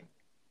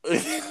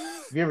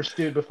 Have you ever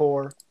stewed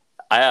before?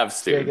 I have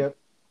stewed. Jacob?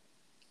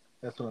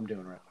 That's what I'm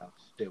doing right now.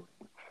 Stewing.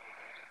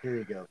 Here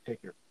you go.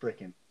 Take your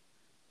frickin'.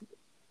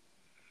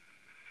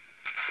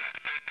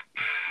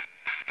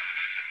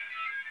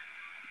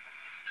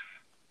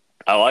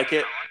 I like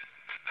it.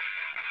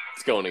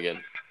 It's going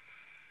again.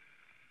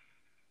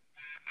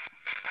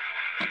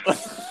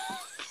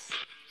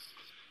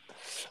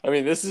 I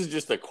mean, this is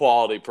just a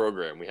quality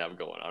program we have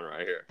going on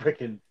right here.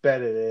 Freaking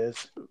bet it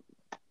is.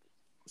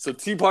 So,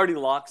 Tea Party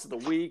locks of the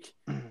week.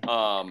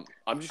 I'm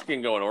just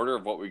going to go in order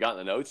of what we got in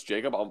the notes.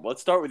 Jacob,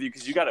 let's start with you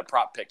because you got a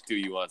prop pick, too,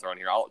 you want to throw in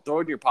here. I'll throw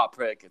in your prop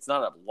pick. It's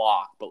not a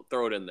lock, but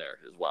throw it in there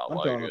as well.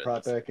 I'm throwing a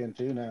prop pick in,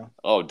 too, now.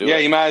 Oh, do it. Yeah,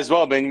 you might as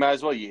well, Ben. You might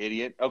as well, you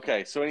idiot.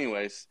 Okay, so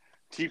anyways,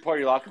 Tea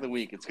Party lock of the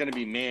week. It's going to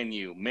be Man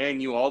U. Man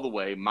U all the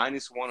way,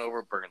 -1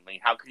 over Burnley.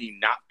 How can you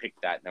not pick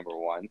that, number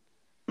one?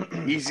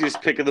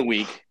 Easiest pick of the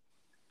week.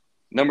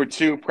 Number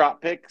 2,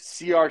 prop pick,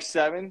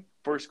 CR7,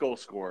 first goal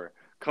scorer.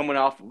 Coming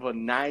off of a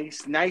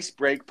nice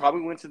break.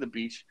 Probably went to the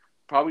beach.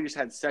 Probably just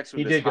had sex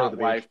with his hot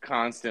wife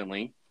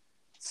constantly.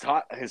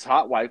 His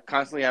hot wife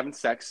constantly having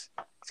sex.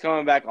 He's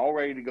coming back all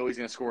ready to go. He's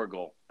going to score a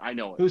goal. I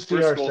know it. Who's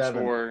first CR7? goal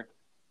scorer.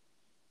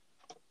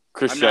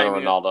 Cristiano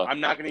Ronaldo. I'm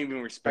not going to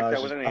even respect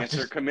that with an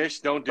answer.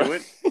 Commish, don't do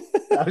it.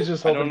 I was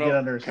just hoping to get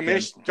under his skin.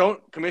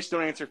 Commish,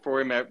 don't answer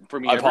for me.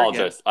 I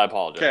apologize. Okay. I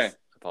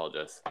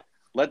apologize.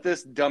 Let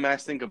this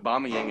dumbass think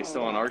Aubameyang is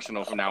still on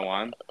Arsenal from now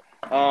on.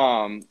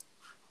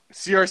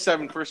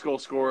 CR7 first goal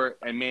scorer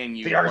and Man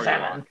U.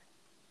 CR7.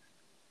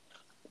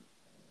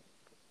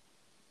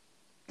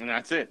 And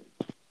that's it.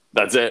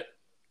 That's it.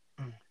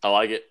 I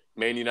like it.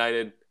 Man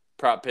United,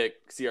 prop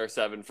pick,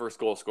 CR7, first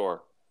goal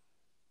scorer.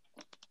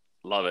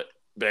 Love it.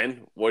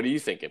 Ben, what are you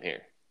thinking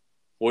here?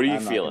 What are you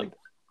feeling?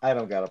 I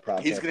don't got a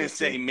prop. He's going to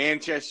say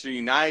Manchester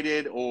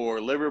United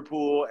or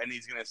Liverpool, and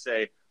he's going to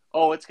say,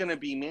 oh, it's going to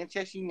be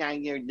Manchester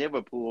United or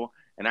Liverpool,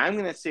 and I'm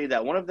going to say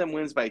that one of them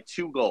wins by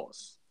 2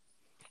 goals.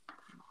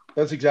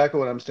 That's exactly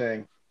what I'm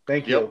saying.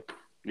 Thank you.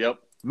 Yep.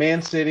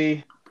 Man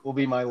City will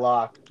be my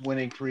lock,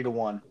 winning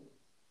 3-1.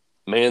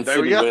 Man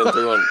City winning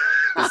 3-1.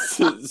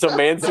 So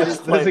Man City's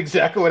playing. That's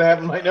exactly what I have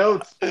in my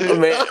notes.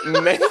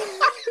 Man.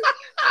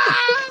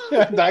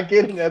 Not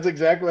kidding. That's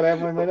exactly what I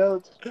have in my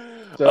notes.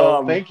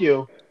 So thank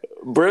you.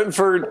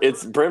 Brentford,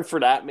 it's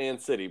Brentford at Man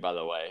City, by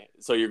the way.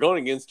 So you're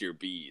going against your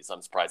Bees.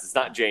 I'm surprised. It's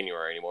not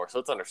January anymore, so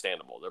it's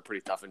understandable. They're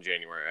pretty tough in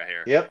January, I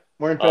hear. Yep,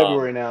 we're in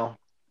February now.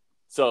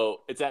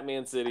 So it's at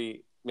Man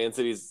City. Man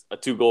City's a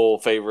 2-goal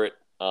favorite.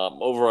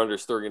 Over-under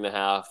is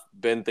 3.5.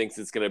 Ben thinks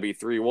it's going to be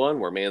 3-1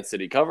 where Man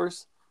City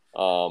covers.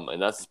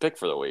 And that's his pick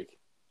for the week.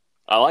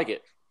 I like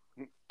it.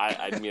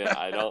 I mean,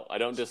 I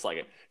don't dislike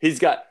it. He's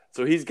got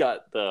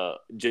the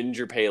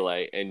Ginger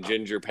Pele and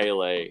Ginger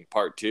Pele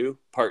part two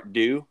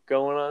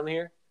going on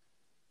here.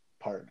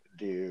 Part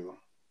two.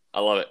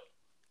 I love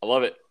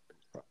it.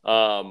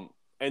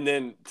 And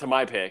then to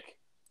my pick,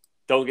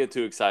 don't get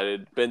too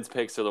excited. Ben's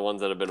picks are the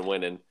ones that have been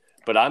winning,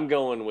 but I'm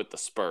going with the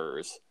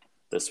Spurs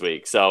this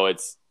week. So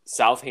it's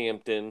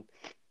Southampton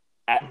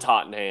at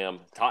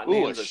Tottenham.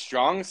 Tottenham's a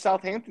strong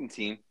Southampton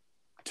team.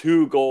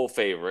 2-goal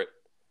favorite.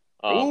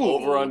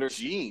 Over under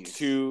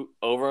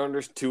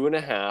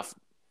 2.5,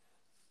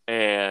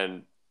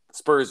 and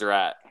Spurs are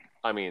at.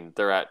 I mean,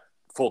 they're at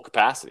full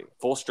capacity,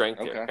 full strength.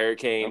 Okay. Here. Harry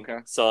Kane,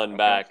 Son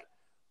back.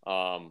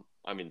 I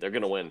mean, they're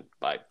going to win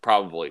by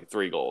probably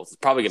 3 goals. It's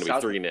probably going to be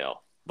 3-0.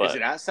 But is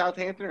it at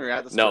Southampton or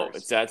at the Spurs? No,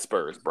 it's at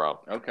Spurs, bro.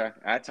 Okay,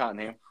 at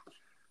Tottenham.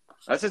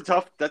 That's a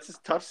tough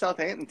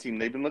Southampton team.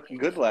 They've been looking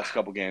good the last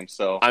couple games.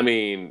 So I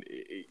mean,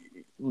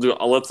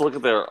 let's look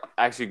at their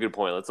actually good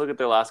point. Let's look at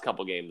their last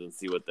couple games and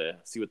see what the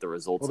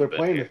results. Well, they're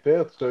playing the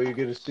 5th, so you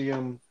get to see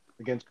them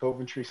against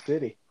Coventry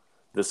City.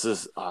 This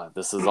is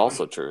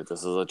also true. This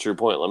is a true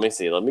point. Let me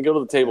see. Let me go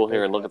to the table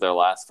here and look at their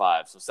last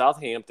 5. So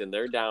Southampton,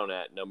 they're down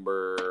at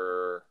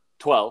number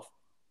 12.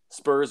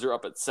 Spurs are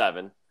up at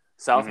 7.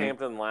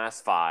 Southampton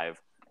last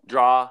 5.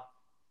 Draw,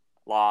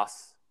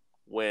 loss,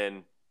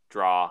 win,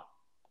 draw,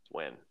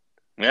 win.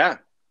 Yeah.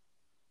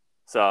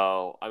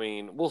 So, I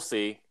mean, we'll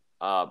see.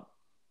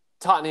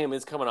 Tottenham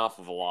is coming off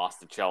of a loss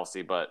to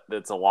Chelsea, but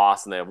it's a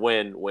loss, and they have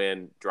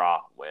win,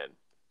 draw, win.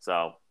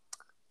 So,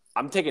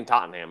 I'm taking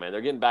Tottenham, man.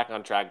 They're getting back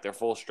on track. They're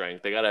full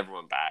strength. They got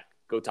everyone back.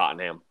 Go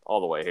Tottenham all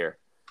the way here.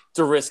 It's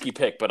a risky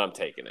pick, but I'm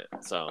taking it.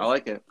 So I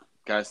like it.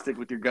 Guys, stick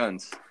with your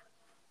guns.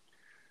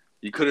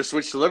 You could have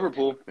switched to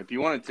Liverpool if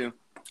you wanted to.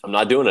 I'm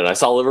not doing it. I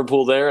saw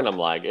Liverpool there, and I'm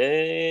like,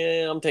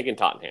 I'm taking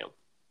Tottenham.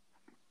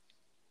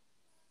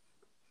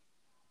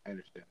 I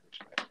understand.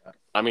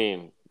 I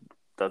mean,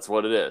 that's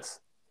what it is.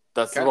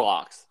 That's the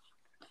locks.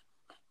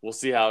 We'll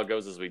see how it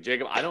goes this week.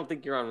 Jacob, I don't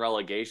think you're on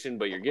relegation,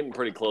 but you're getting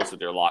pretty close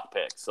with your lock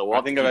picks. So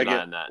I think if I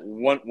get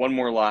one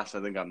more loss,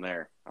 I think I'm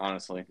there,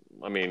 honestly.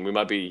 I mean,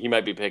 he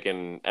might be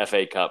picking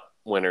FA Cup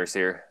winners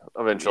here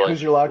eventually.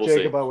 Who's your lock,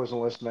 Jacob? I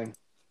wasn't listening.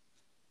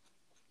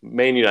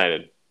 Man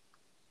United.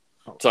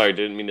 Sorry,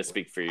 didn't mean to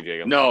speak for you,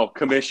 Jacob. No,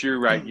 Commish, you're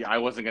right. I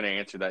wasn't going to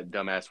answer that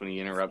dumbass when he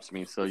interrupts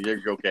me, so you're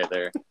okay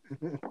there.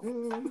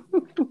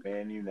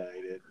 Man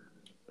United.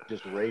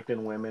 Just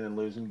raping women and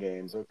losing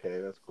games.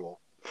 Okay, that's cool.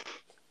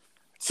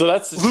 So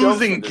that's the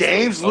losing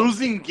games?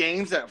 Losing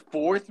games at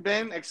 4th,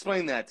 Ben?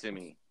 Explain that to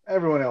me.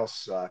 Everyone else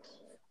sucks.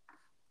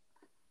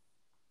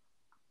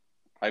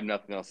 I have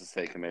nothing else to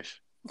say, Commish.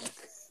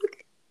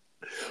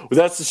 Well,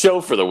 that's the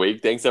show for the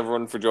week. Thanks,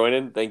 everyone, for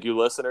joining. Thank you,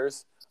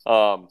 listeners.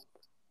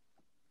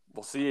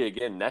 We'll see you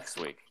again next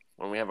week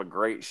when we have a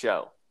great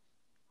show.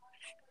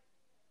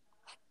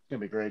 It's going to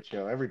be a great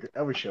show.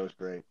 Every show is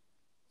great.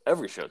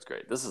 Every show's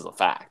great. This is a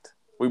fact.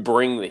 We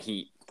bring the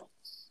heat.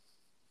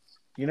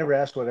 You never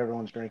asked what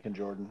everyone's drinking,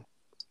 Jordan.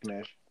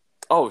 Nash.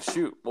 Oh,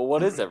 shoot. Well,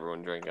 what is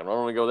everyone drinking? I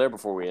don't want to go there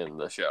before we end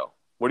the show.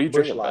 What are you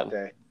drinking,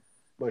 Ben?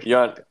 Bush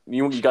latte.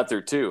 You got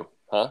there too,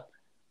 huh?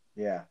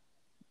 Yeah.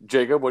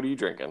 Jacob, what are you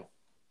drinking?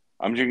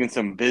 I'm drinking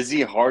some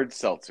Vizzy hard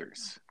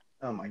seltzers.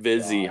 Oh, my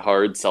Vizzy God.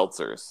 hard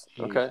seltzers.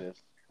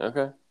 Jesus.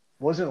 Okay.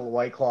 Wasn't it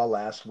White Claw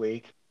last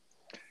week?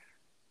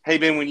 Hey,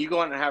 Ben, when you go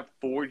out and have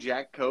 4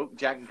 Jack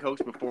and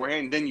Cokes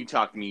beforehand, then you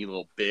talk to me, you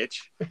little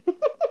bitch.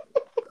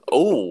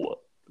 Oh,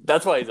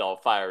 that's why he's all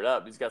fired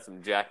up. He's got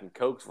some Jack and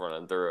Cokes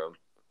running through him.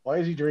 Why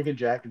is he drinking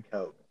Jack and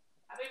Coke?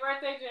 Happy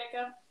birthday,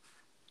 Jacob.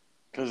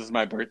 Because it's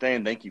my birthday,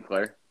 and thank you,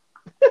 Claire.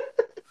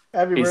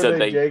 Happy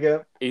birthday,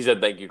 Jacob. He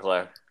said thank you,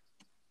 Claire.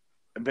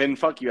 Ben,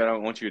 fuck you. I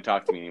don't want you to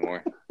talk to me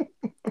anymore.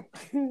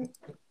 You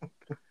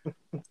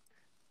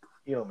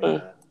don't mean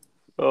that.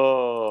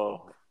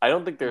 Oh, I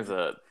don't think there's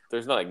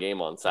not a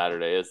game on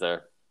Saturday, is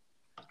there?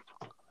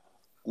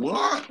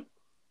 What?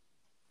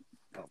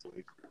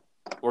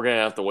 We're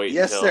gonna have to wait.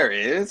 Yes, there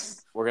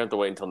is. We're gonna have to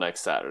wait until next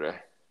Saturday.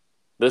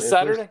 This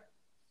Saturday?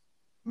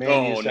 Man U, Oh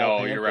no,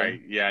 Southampton. you're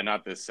right. Yeah,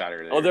 not this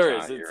Saturday. Oh, there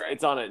is. You're right.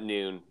 It's on at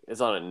noon.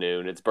 It's on at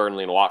noon. It's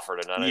Burnley and Watford,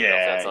 and I don't know if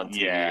that's on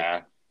TV.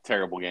 Yeah.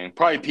 Terrible game.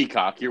 Probably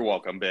Peacock. You're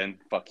welcome, Ben.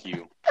 Fuck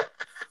you.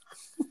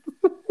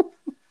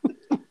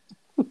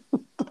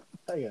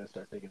 I gotta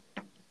start thinking.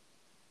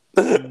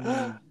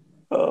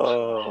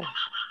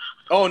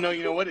 Oh, no,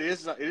 you know what? It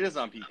is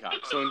on Peacock.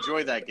 So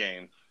enjoy that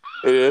game.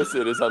 it is.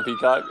 It is on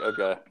Peacock.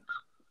 Okay.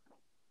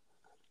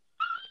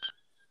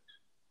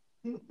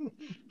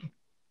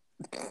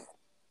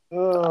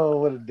 Oh,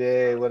 what a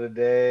day! What a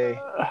day!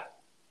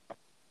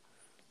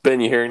 Ben,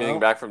 you hear anything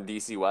back from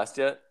DC West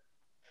yet?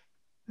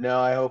 No,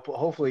 I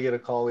hopefully get a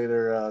call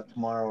either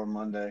tomorrow or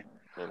Monday.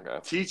 Okay.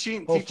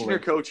 Teaching Hopefully. or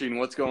coaching?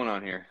 What's going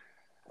on here?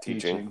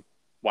 Teaching.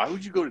 Why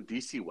would you go to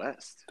DC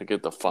West? To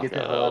get the fuck Get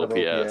the out hell out of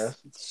of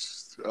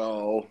OPS.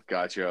 Oh,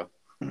 gotcha.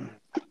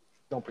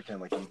 Don't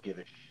pretend like you give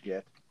a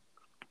shit.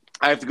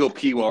 I have to go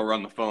pee while we're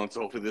on the phone,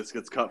 so hopefully this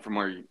gets cut from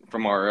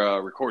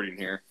our recording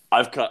here.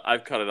 I've cut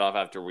it off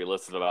after we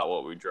listed about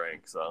what we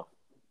drank. So.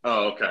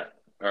 Oh, okay.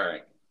 All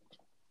right.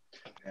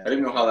 I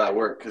didn't know how that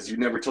worked because you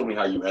never told me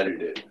how you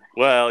edited it.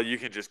 Well, you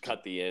could just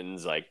cut the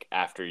ends like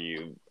after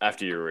you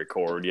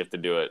record. You have to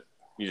do it.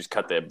 You just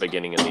cut the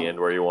beginning and the end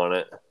where you want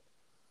it.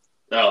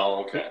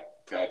 Oh, okay.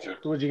 Gotcha.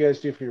 So what'd you guys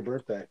do for your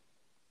birthday?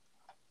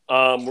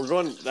 We're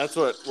going to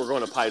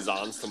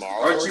Paisans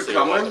tomorrow. Aren't you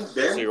coming,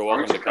 Ben? So you're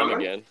welcome to come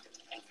again.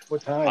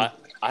 What time?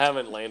 I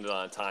haven't landed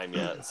on a time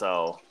yet,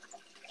 so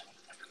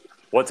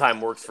what time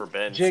works for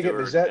Ben, Jacob,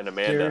 Stuart, is that and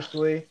Amanda?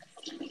 seriously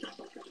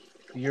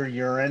your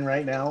urine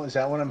right now? Is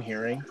that what I'm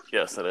hearing?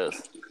 Yes, it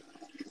is.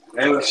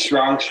 And a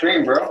strong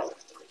stream, bro.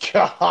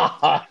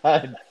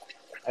 God,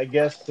 I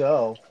guess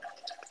so.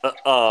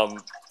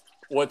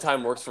 What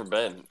time works for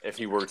Ben if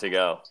he were to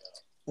go?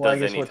 Well,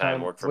 Does any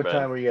time work for Ben? What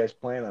time were you guys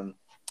planning?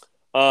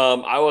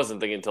 I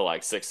wasn't thinking until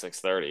like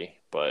 6:30,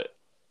 but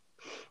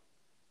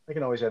I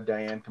can always have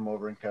Diane come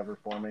over and cover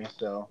for me.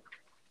 So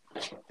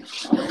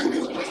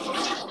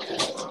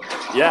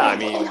yeah, I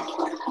mean,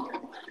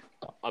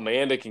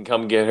 Amanda can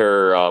come get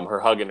her her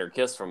hug and her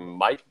kiss from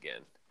Mike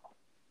again.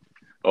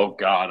 Oh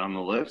God, on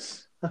the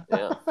lips.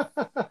 Yeah.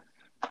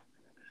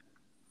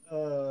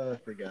 I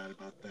forgot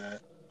about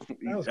that.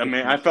 I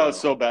mean, I felt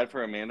so bad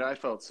for Amanda. That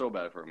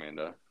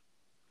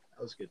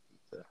was good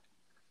pizza.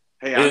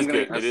 Hey,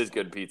 It is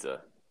good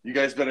pizza. You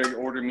guys better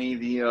order me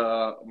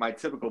the my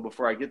typical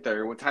before I get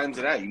there. What time's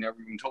it at? You never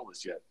even told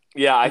us yet.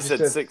 Yeah, I You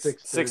said said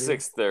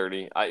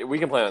 6:30. We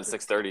can plan on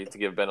 6:30 to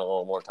give Ben a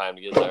little more time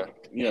to get there.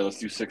 Yeah, let's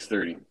do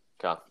 6:30.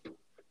 Okay.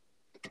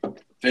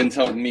 Ben's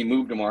helping me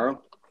move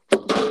tomorrow.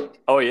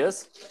 Oh, he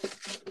is?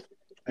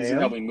 He's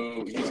gonna help me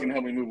move. He's gonna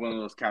help me move one of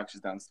those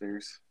couches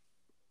downstairs.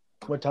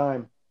 What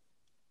time?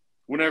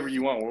 Whenever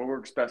you want. What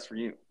works best for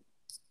you?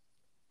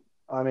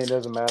 I mean, it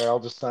doesn't matter. I'll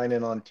just sign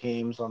in on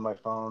Teams on my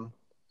phone.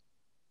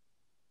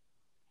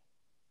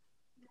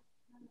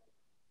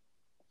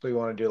 So you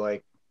want to do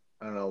like,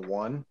 I don't know,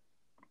 1?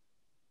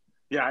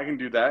 Yeah, I can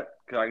do that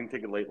because I can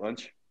take a late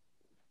lunch.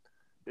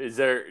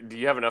 Do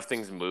you have enough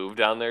things moved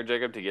down there,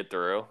 Jacob, to get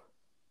through?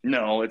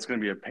 No, it's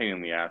going to be a pain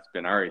in the ass,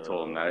 Ben. I already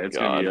told him that. It's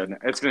God.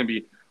 going to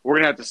be. We're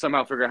going to have to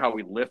somehow figure out how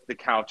we lift the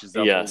couches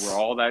up over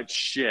all that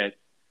shit,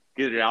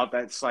 get it out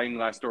that sliding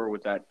glass door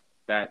with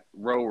that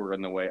rower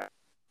in the way.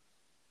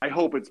 I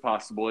hope it's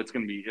possible. It's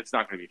not going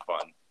to be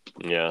fun.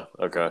 Yeah.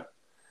 Okay.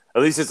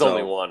 At least it's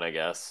only one, I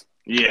guess.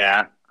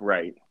 Yeah.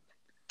 Right.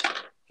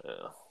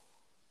 Yeah.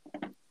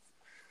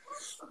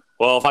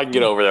 Well, if I can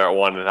get over there at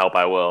 1 and help,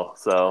 I will.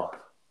 So.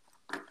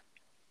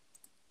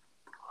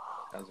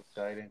 Sounds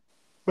exciting.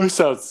 That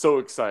sounds so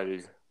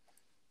exciting.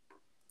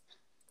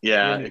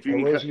 Yeah, Yeah,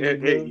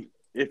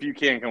 if you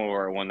can come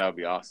over at 1, that would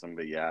be awesome.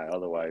 But yeah,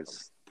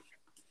 otherwise,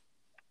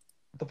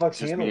 What the fuck's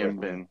just Hannah me with and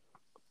me?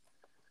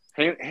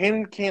 Ben.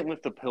 Hannah can't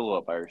lift a pillow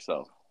up by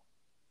herself.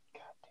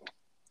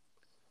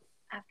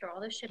 After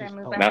all this shit, I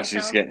moved by Now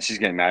myself. she's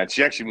getting mad.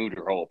 She actually moved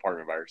her whole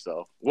apartment by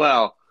herself.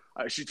 Well,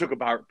 she took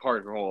part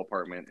of her whole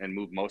apartment and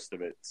moved most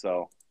of it.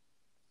 So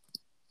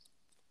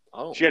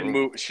she had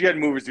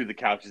movers do the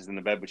couches and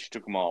the bed, but she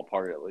took them all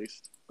apart at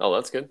least. Oh,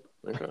 that's good.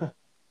 Okay.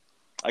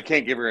 I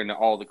can't give her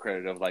all the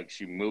credit of like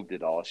she moved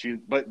it all.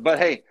 But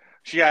hey,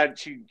 she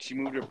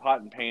moved her pot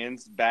and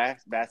pans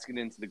basket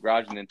into the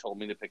garage and then told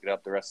me to pick it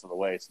up the rest of the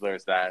way. So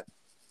there's that.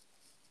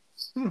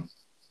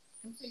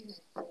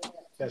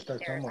 Gotta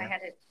start somewhere. I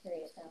had to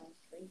carry it down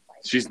 3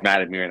 flights. She's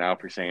mad at me right now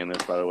for saying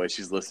this, by the way.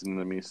 She's listening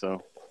to me,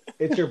 so.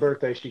 It's your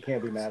birthday. She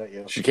can't be mad at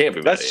you. She can't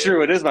be. That's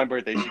true. It is my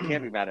birthday. She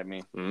can't be mad at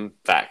me.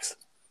 Facts.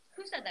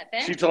 Who said that,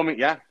 Ben? She told me,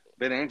 yeah,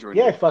 Ben Andrew.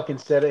 Yeah, I fucking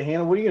said it,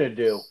 Hannah. What are you gonna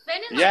do?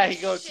 Ben is Yeah, on he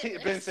goes.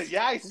 shit Ben list. said,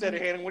 yeah, I said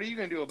it, Hannah. What are you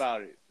gonna do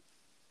about it?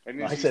 And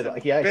then I she said,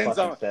 yeah, I "Ben's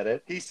fucking on-" said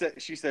it.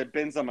 She said,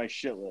 Ben's on my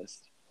shit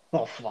list.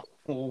 Oh fuck.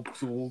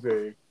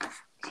 Okay.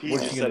 He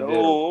What's just she said, gonna do?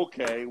 oh,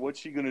 okay. What's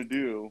she gonna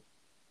do?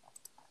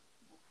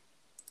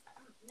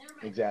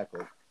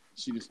 Exactly.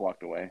 She just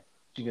walked away.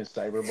 She gonna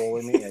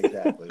cyberbully me?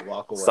 Exactly.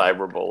 Walk away.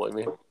 Cyberbully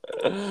me. away.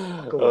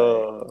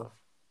 Walk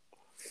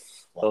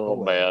Oh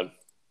away. man.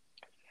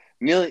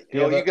 Nearly,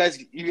 Yeah,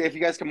 if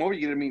you guys come over, you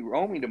get to meet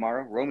Romy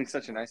tomorrow. Romy's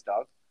such a nice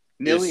dog.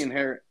 Nilly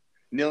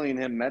and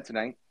him met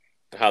tonight.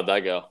 How'd that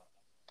go?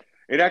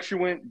 It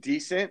actually went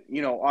decent.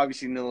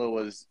 Obviously Nilla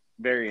was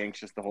very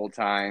anxious the whole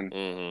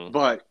time,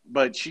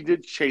 but she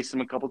did chase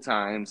him a couple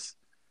times.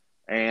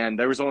 And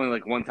there was only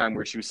like one time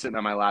where she was sitting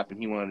on my lap and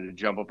he wanted to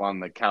jump up on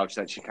the couch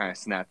that she kind of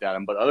snapped at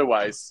him. But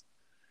otherwise,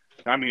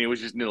 it was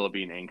just Nilla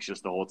being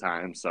anxious the whole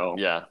time. So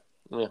yeah.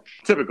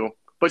 Typical.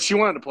 But she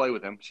wanted to play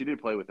with him. She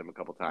did play with him a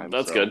couple times.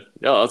 That's good.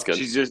 Yeah, that's good.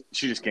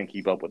 She just can't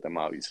keep up with him,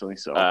 obviously.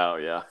 So. Oh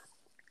yeah.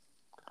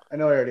 I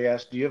know I already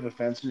asked. Do you have a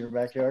fence in your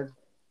backyard?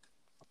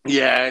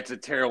 Yeah, it's a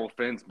terrible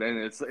fence, man.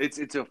 It's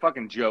a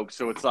fucking joke.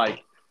 So it's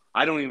like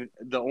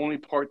the only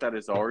part that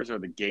is ours are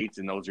the gates,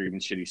 and those are even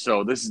shitty. So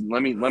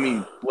let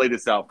me lay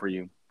this out for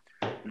you.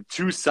 The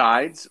two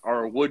sides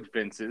are wood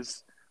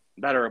fences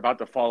that are about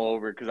to fall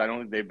over because I don't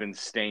think they've been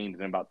stained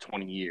in about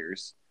 20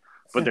 years.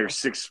 But they're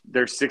 6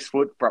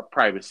 foot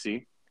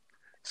privacy.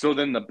 So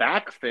then the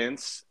back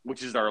fence,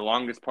 which is our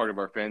longest part of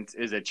our fence,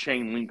 is a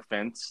chain link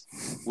fence,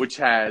 which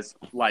has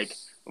like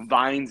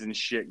vines and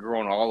shit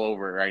growing all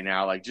over it right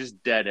now, like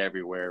just dead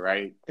everywhere,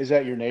 right? Is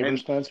that your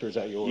neighbor's fence or is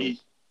that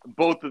yours?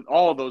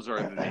 All of those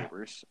are the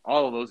neighbors.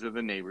 All of those are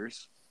the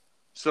neighbors.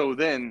 So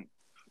then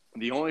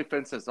the only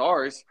fence that's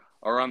ours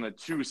are on the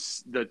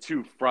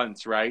two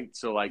fronts, right?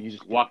 So like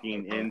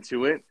walking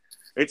into it.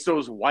 It's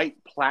those white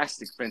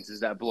plastic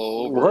fences that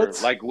blow over,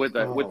 like with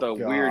a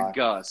weird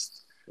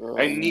gust,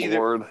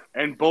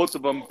 and both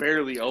of them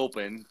barely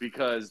open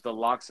because the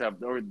locks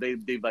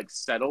they've like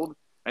settled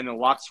and the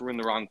locks were in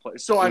the wrong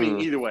place. So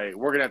either way,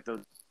 we're gonna have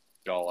to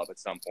all up at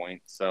some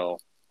point. So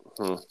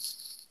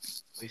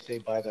they say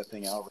buy that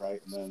thing outright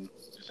and then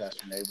just ask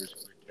your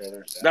neighbors.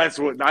 That's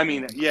what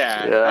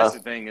Yeah, that's the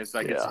thing. It's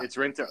like it's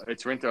rent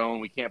to own.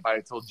 We can't buy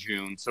it till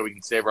June, so we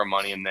can save our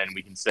money and then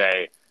we can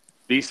say.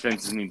 These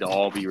fences need to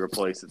all be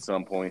replaced at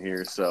some point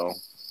here. So,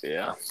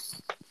 yeah.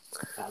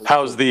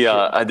 How's the?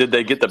 Did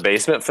they get the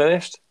basement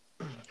finished?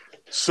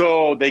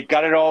 So they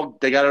got it all.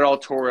 They got it all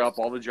tore up.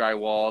 All the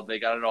drywall. They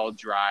got it all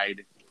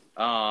dried.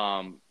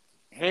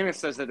 Hannah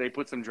says that they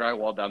put some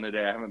drywall down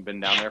today. I haven't been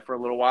down there for a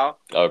little while.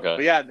 Okay.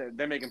 But yeah,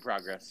 they're making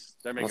progress.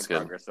 They're making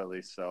progress at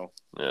least. So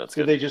yeah, that's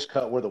good. Did they just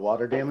cut where the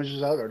water damage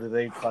is out, or did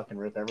they fucking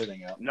rip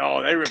everything out?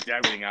 No, they ripped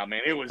everything out,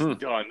 man. It was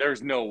done.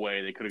 There's no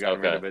way they could have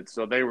gotten rid of it.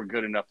 So they were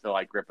good enough to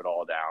like rip it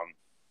all down.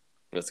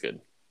 That's good.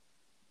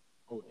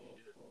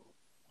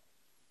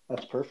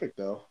 That's perfect,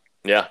 though.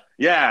 Yeah.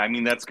 Yeah,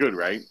 that's good,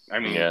 right?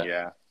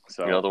 Yeah.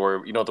 So you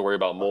don't have to worry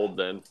about mold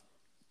then.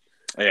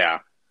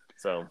 Yeah.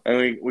 So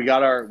and we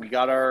got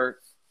our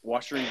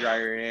washer and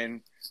dryer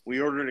in. We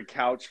ordered a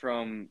couch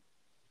from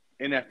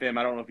NFM.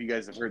 I don't know if you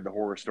guys have heard the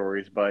horror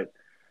stories, but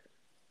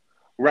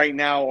right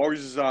now ours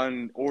is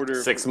on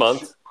order 6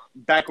 months.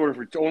 Back order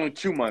for only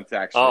 2 months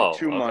actually. Oh,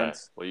 2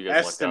 months. Well, you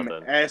guys lucked out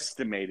then.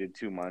 Estimated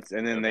 2 months,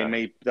 and then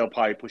they'll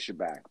probably push it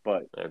back.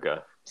 But okay,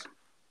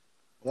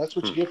 that's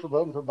what you get for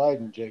voting for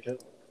Biden,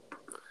 Jacob.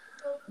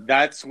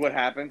 That's what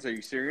happens. Are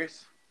you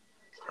serious?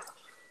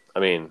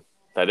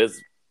 That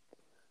is.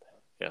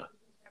 Yeah,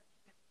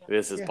 it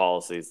is his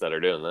policies that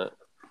are doing that.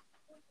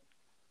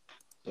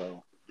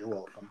 So you're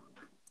welcome.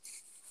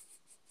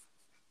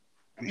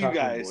 You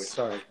guys,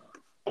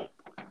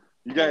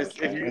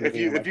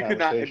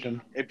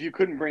 if you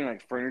couldn't bring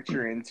like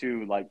furniture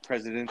into like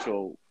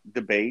presidential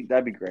debate,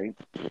 that'd be great.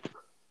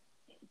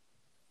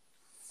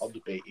 I'll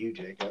debate you,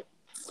 Jacob.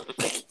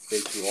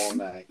 Debate you all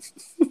night.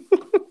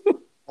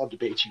 I'll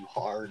debate you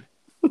hard.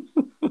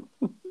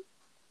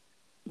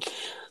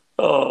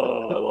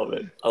 Oh,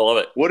 I love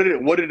it.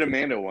 What did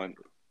Amanda want?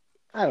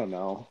 I don't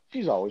know.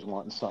 She's always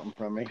wanting something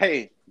from me.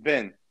 Hey,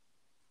 Ben.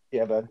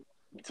 Yeah, bud.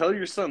 Tell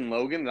your son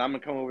Logan that I'm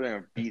gonna come over there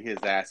and beat his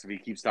ass if he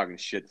keeps talking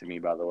shit to me.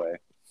 By the way,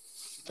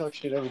 I talk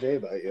shit every day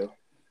about you.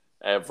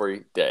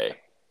 Every day,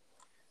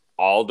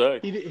 all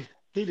day.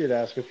 He did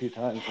ask a few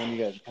times when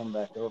you guys come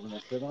back over, and I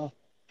said, "Oh,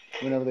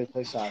 whenever they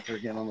play soccer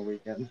again on the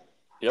weekend."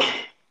 Yep,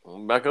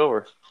 I'm back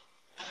over.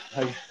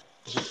 I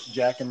just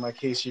jacking my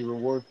Casey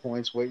reward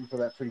points, waiting for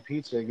that free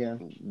pizza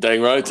again.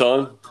 Dang right,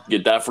 son.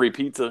 Get that free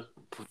pizza.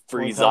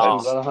 Free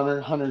sauce.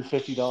 About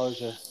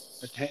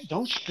 $150 a tank.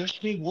 Don't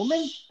shush me,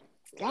 woman.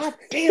 God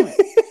damn it.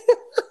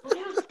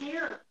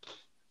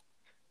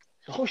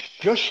 Oh,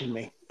 shushing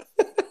me.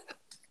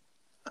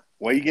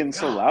 Why are you getting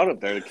so loud up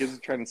there? The kids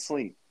are trying to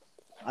sleep.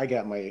 I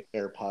got my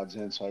AirPods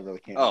in, so I really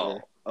can't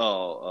hear.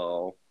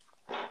 Oh.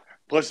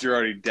 Plus, you're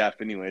already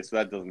deaf anyway, so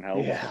that doesn't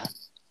help. Yeah.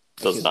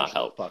 Does not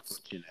help. Fuck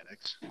with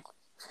genetics.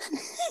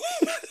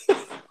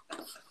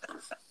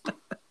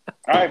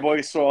 All right,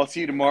 boys. So I'll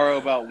see you tomorrow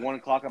about 1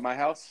 o'clock at my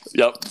house.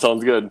 Yep,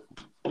 sounds good.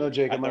 No,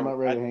 Jacob, I'm not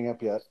ready to hang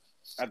up yet.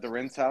 At the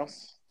Ren's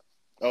house?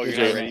 Oh, you're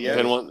not ready yet?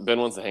 Ben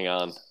wants to hang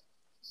on.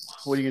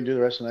 What are you going to do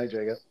the rest of the night,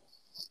 Jacob?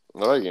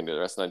 What are you going to do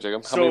the rest of the night,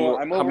 Jacob? So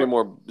how many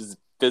more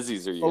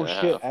busies are you going to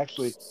have? Oh, shit.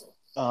 Actually,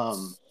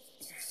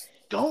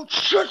 don't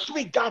shush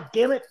me,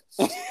 goddammit!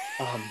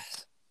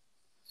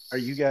 Are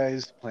you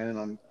guys planning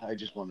on, I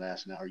just wanted to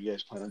ask now, are you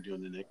guys planning on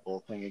doing the Nick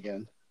Bull thing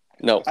again?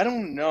 No. I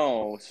don't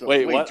know. So,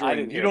 wait what?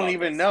 Jordan, you don't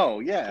even know.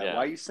 Yeah.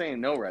 Why are you saying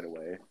no right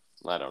away?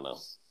 I don't know.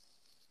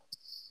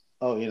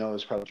 Oh, it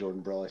was probably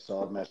Jordan Brill. I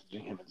saw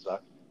messaging him and Zuck.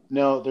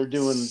 No, they're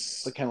doing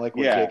kind of like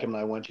what Jacob and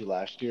I went to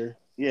last year.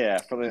 Yeah,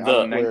 on the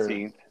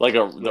 19th. Like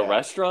the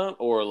restaurant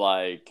or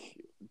like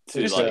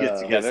just to get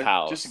together. his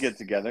house? Just to get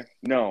together.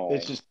 No.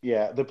 It's just,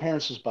 the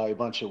parents just buy a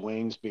bunch of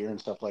wings, beer, and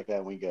stuff like that,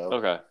 and we go.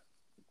 Okay.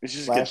 It's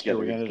just last year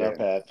we ended up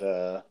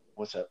at,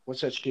 what's that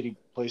shitty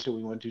place that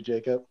we went to,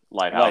 Jacob?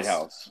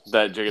 Lighthouse.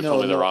 That Jacob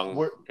told me the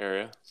wrong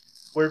area.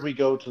 Where'd we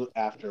go to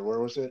after? Where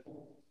was it?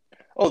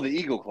 Oh, the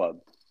Eagle Club.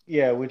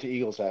 Yeah, we went to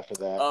Eagles after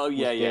that. Oh,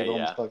 yeah.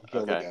 Almost fucking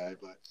killed the guy,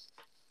 but.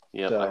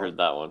 Yep, I heard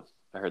that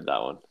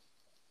one.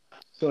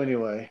 So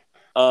anyway.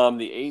 The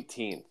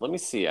 18th. Let me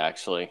see,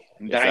 actually,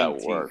 if that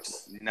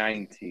works.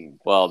 19th.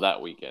 Well,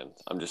 that weekend.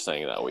 I'm just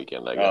saying that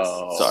weekend, I guess.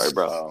 Sorry,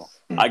 bro.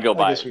 I go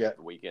by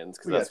weekends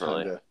because that's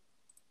really.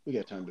 We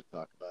got time to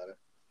talk about it.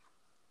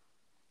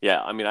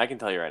 Yeah, I mean, I can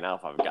tell you right now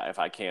if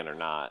I can or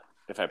not.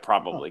 If I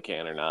probably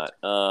can or not.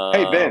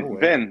 Hey,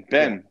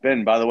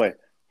 Ben. By the way,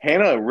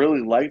 Hannah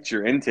really liked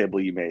your end table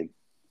you made.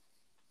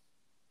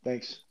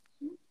 Thanks.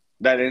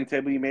 That end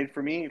table you made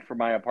for me for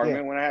my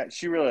apartment when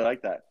she really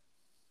liked that.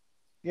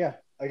 Yeah,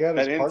 I got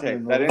his partner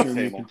in the living room.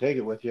 You can take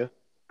it with you.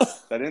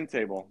 That end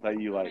table that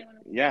you like.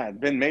 Yeah,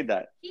 Ben made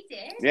that. He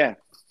did? Yeah.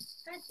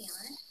 God damn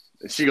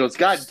it. She goes,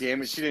 God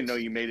damn it. She didn't know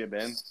you made it,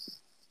 Ben.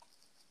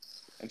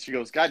 And she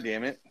goes, God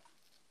damn it.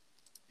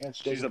 Yeah,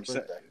 she's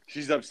upset.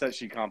 She's upset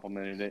she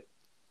complimented it.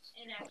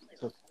 And actually,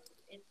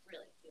 it's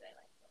really cute. I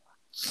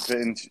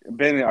like it a lot.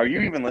 Ben, are you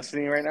even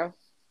listening right now?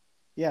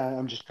 Yeah,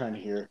 I'm just trying to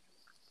hear.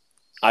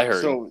 I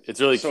heard. It's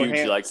really cute.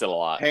 She likes it a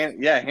lot.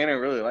 Hannah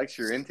really likes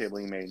your end table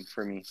you made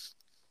for me.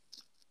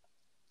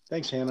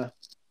 Thanks, Hannah.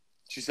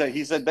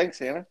 He said, thanks,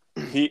 Hannah.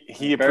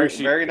 He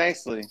appreciates very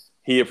nicely.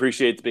 He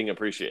appreciates being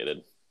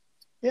appreciated.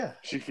 Yeah.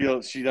 She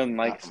doesn't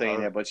like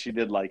saying it, but she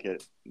did like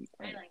it.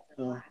 I like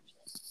it a lot.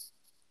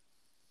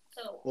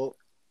 So,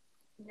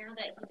 now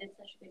that he did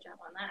such a good job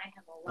on that, I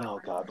have a lot.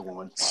 Oh God, the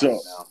woman's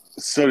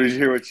So did you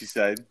hear what she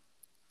said?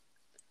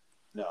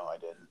 No, I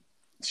didn't.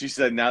 She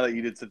said, now that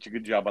you did such a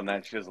good job on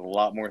that, she has a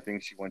lot more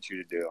things she wants you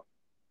to do.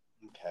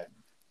 Okay.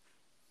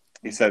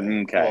 He said,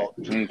 okay. Well,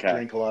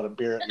 drink a lot of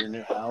beer at your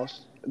new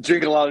house.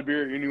 Drink a lot of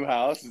beer at your new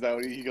house? Is that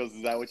what he goes,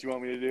 is that what you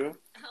want me to do?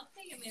 I'll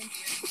pay him in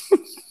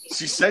beer.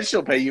 She said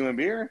she'll pay you in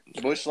beer.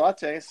 Bush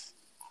lattes.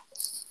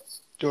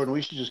 Jordan,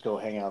 we should just go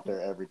hang out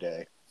there every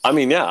day. I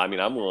mean, yeah.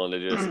 I'm willing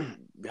to just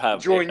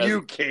have. Jordan,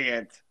 you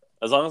can't.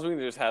 As long as we can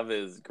just have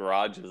his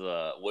garage as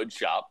a wood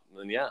shop,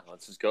 then yeah,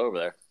 let's just go over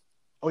there.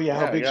 Oh, yeah.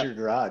 How big's your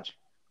garage?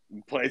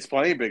 It's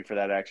plenty big for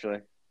that, actually.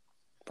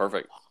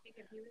 Perfect.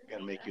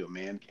 Gotta make you a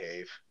man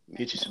cave.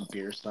 Get you some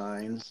beer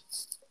signs.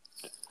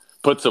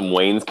 Put some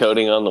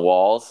wainscoting on the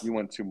walls. You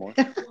want two more?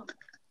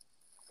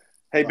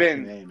 Hey,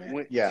 Ben,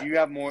 do you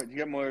have more? Do you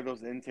have more of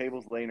those end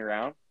tables laying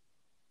around?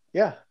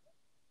 Yeah.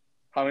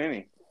 How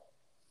many?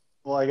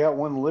 Well, I got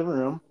one in the living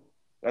room.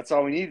 That's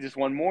all we need. Just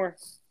one more.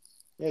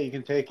 Yeah, you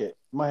can take it.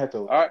 You might have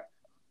to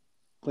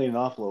clean it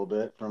off a little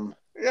bit from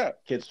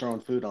kids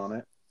throwing food on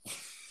it.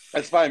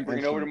 That's fine. Bring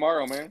it over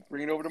tomorrow, man.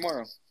 Bring it over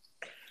tomorrow.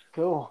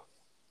 Cool.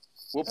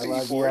 We'll pay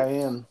you for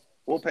it.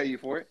 We'll pay you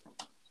for it.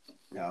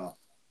 No,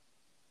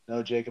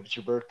 Jacob, it's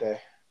your birthday.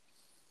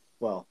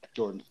 Well,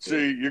 Jordan. So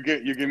you're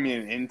giving me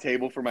an end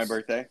table for my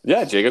birthday?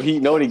 Yeah, Jacob. You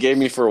know what he gave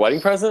me for a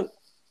wedding present?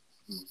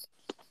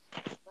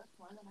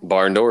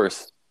 Barn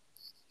doors.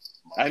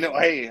 I know.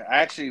 Hey,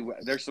 actually,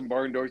 there's some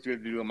barn doors we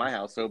have to do in my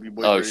house. So hope you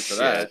boys ready for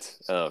that.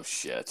 Oh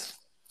shit!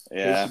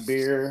 Yeah. Case of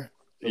beer.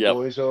 The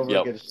boys over.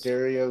 Get a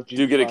stereo.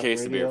 Do get a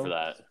case of beer for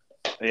that.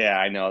 Yeah,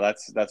 I know.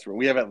 That's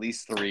we have at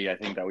least 3. I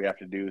think that we have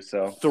to do.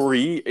 So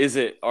 3? Is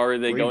it? Are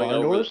they going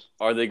over? Doors?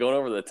 Are they going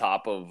over the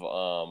top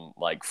of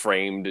like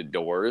framed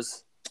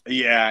doors?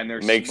 Yeah, and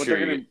there's make sure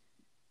you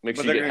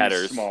get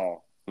headers.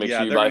 Small. Make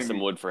sure you buy some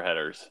wood for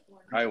headers.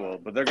 I will,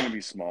 but they're going to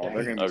be small.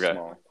 They're going to be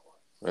small.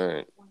 All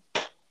right.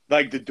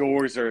 Like the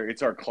doors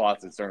it's our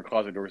closets. Our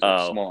closet doors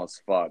are small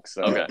as fuck.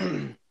 So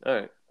okay. All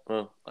right.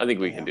 Well, I think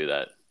we can do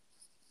that.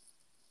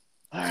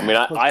 Right, I mean,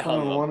 I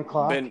hung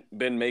them.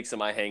 Ben makes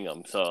them. I hang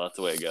them. So that's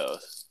the way it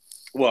goes.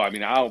 Well, I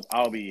mean,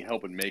 I'll be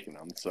helping making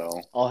them. So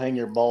I'll hang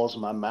your balls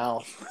in my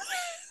mouth.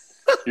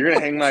 You're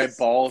gonna hang my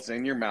balls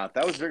in your mouth.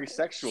 That was very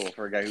sexual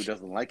for a guy who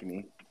doesn't like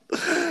me.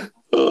 I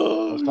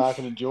was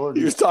talking to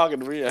Jordan. He was talking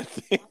to me, I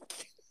think.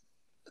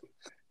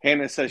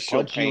 Hannah says she'll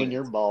punch you in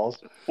your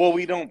balls. Well,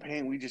 we don't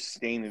paint. We just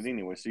stain it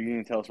anyway. So you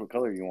didn't tell us what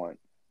color you want.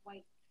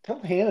 White. Tell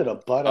Hannah to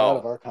butt out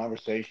of our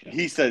conversation.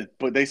 He said,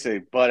 but they say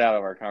butt out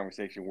of our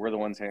conversation. We're the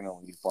ones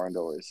handling these barn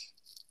doors.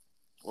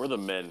 We're the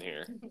men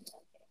here.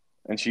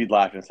 And she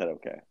laughed and said,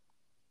 okay.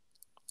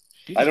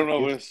 I don't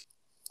know if it's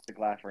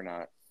a laugh or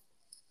not.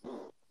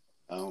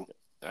 Oh.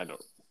 I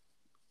don't.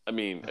 I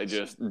mean, I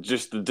just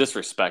the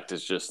disrespect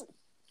is just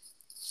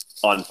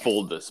on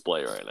full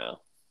display right now.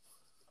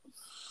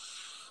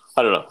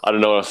 I don't know. I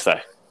don't know what to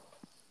say.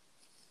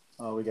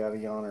 Oh, we got a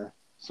yawner.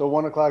 So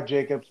 1 o'clock,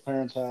 Jacob's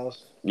parents'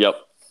 house. Yep,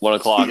 1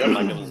 o'clock at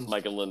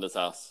Mike and Linda's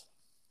house.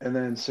 And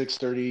then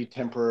 6:30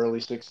 temporarily,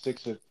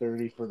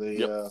 6:30 for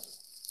the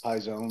Pie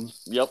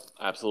Zones. Yep,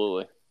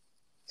 absolutely.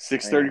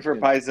 6:30 for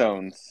Pie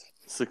Zones.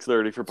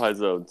 6:30 for Pie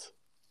Zones.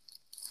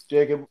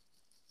 Jacob,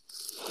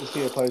 we'll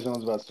see at Pie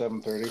Zone's about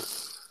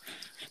 7:30.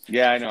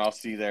 Yeah, I know. I'll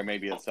see you there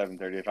maybe at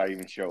 7:30 if I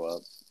even show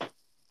up.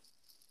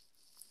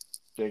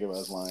 Jacob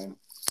has lying.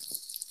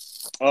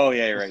 Oh,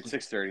 yeah, you're right.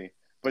 6:30.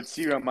 But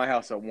see you at my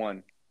house at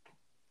 1.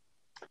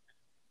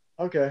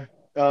 Okay.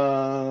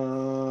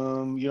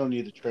 You don't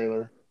need the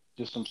trailer.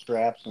 Just some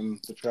straps and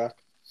the truck.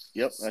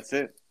 Yep, that's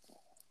it.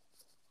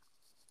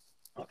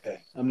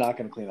 Okay. I'm not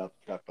going to clean out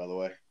the truck, by the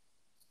way.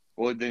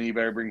 Well, then you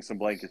better bring some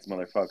blankets,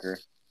 motherfucker.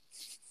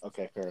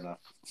 Okay, fair enough.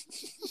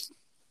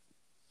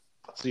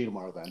 I'll see you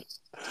tomorrow then.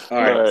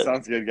 All right.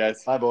 Sounds good,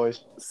 guys. Bye,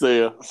 boys. See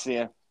ya. See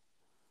ya.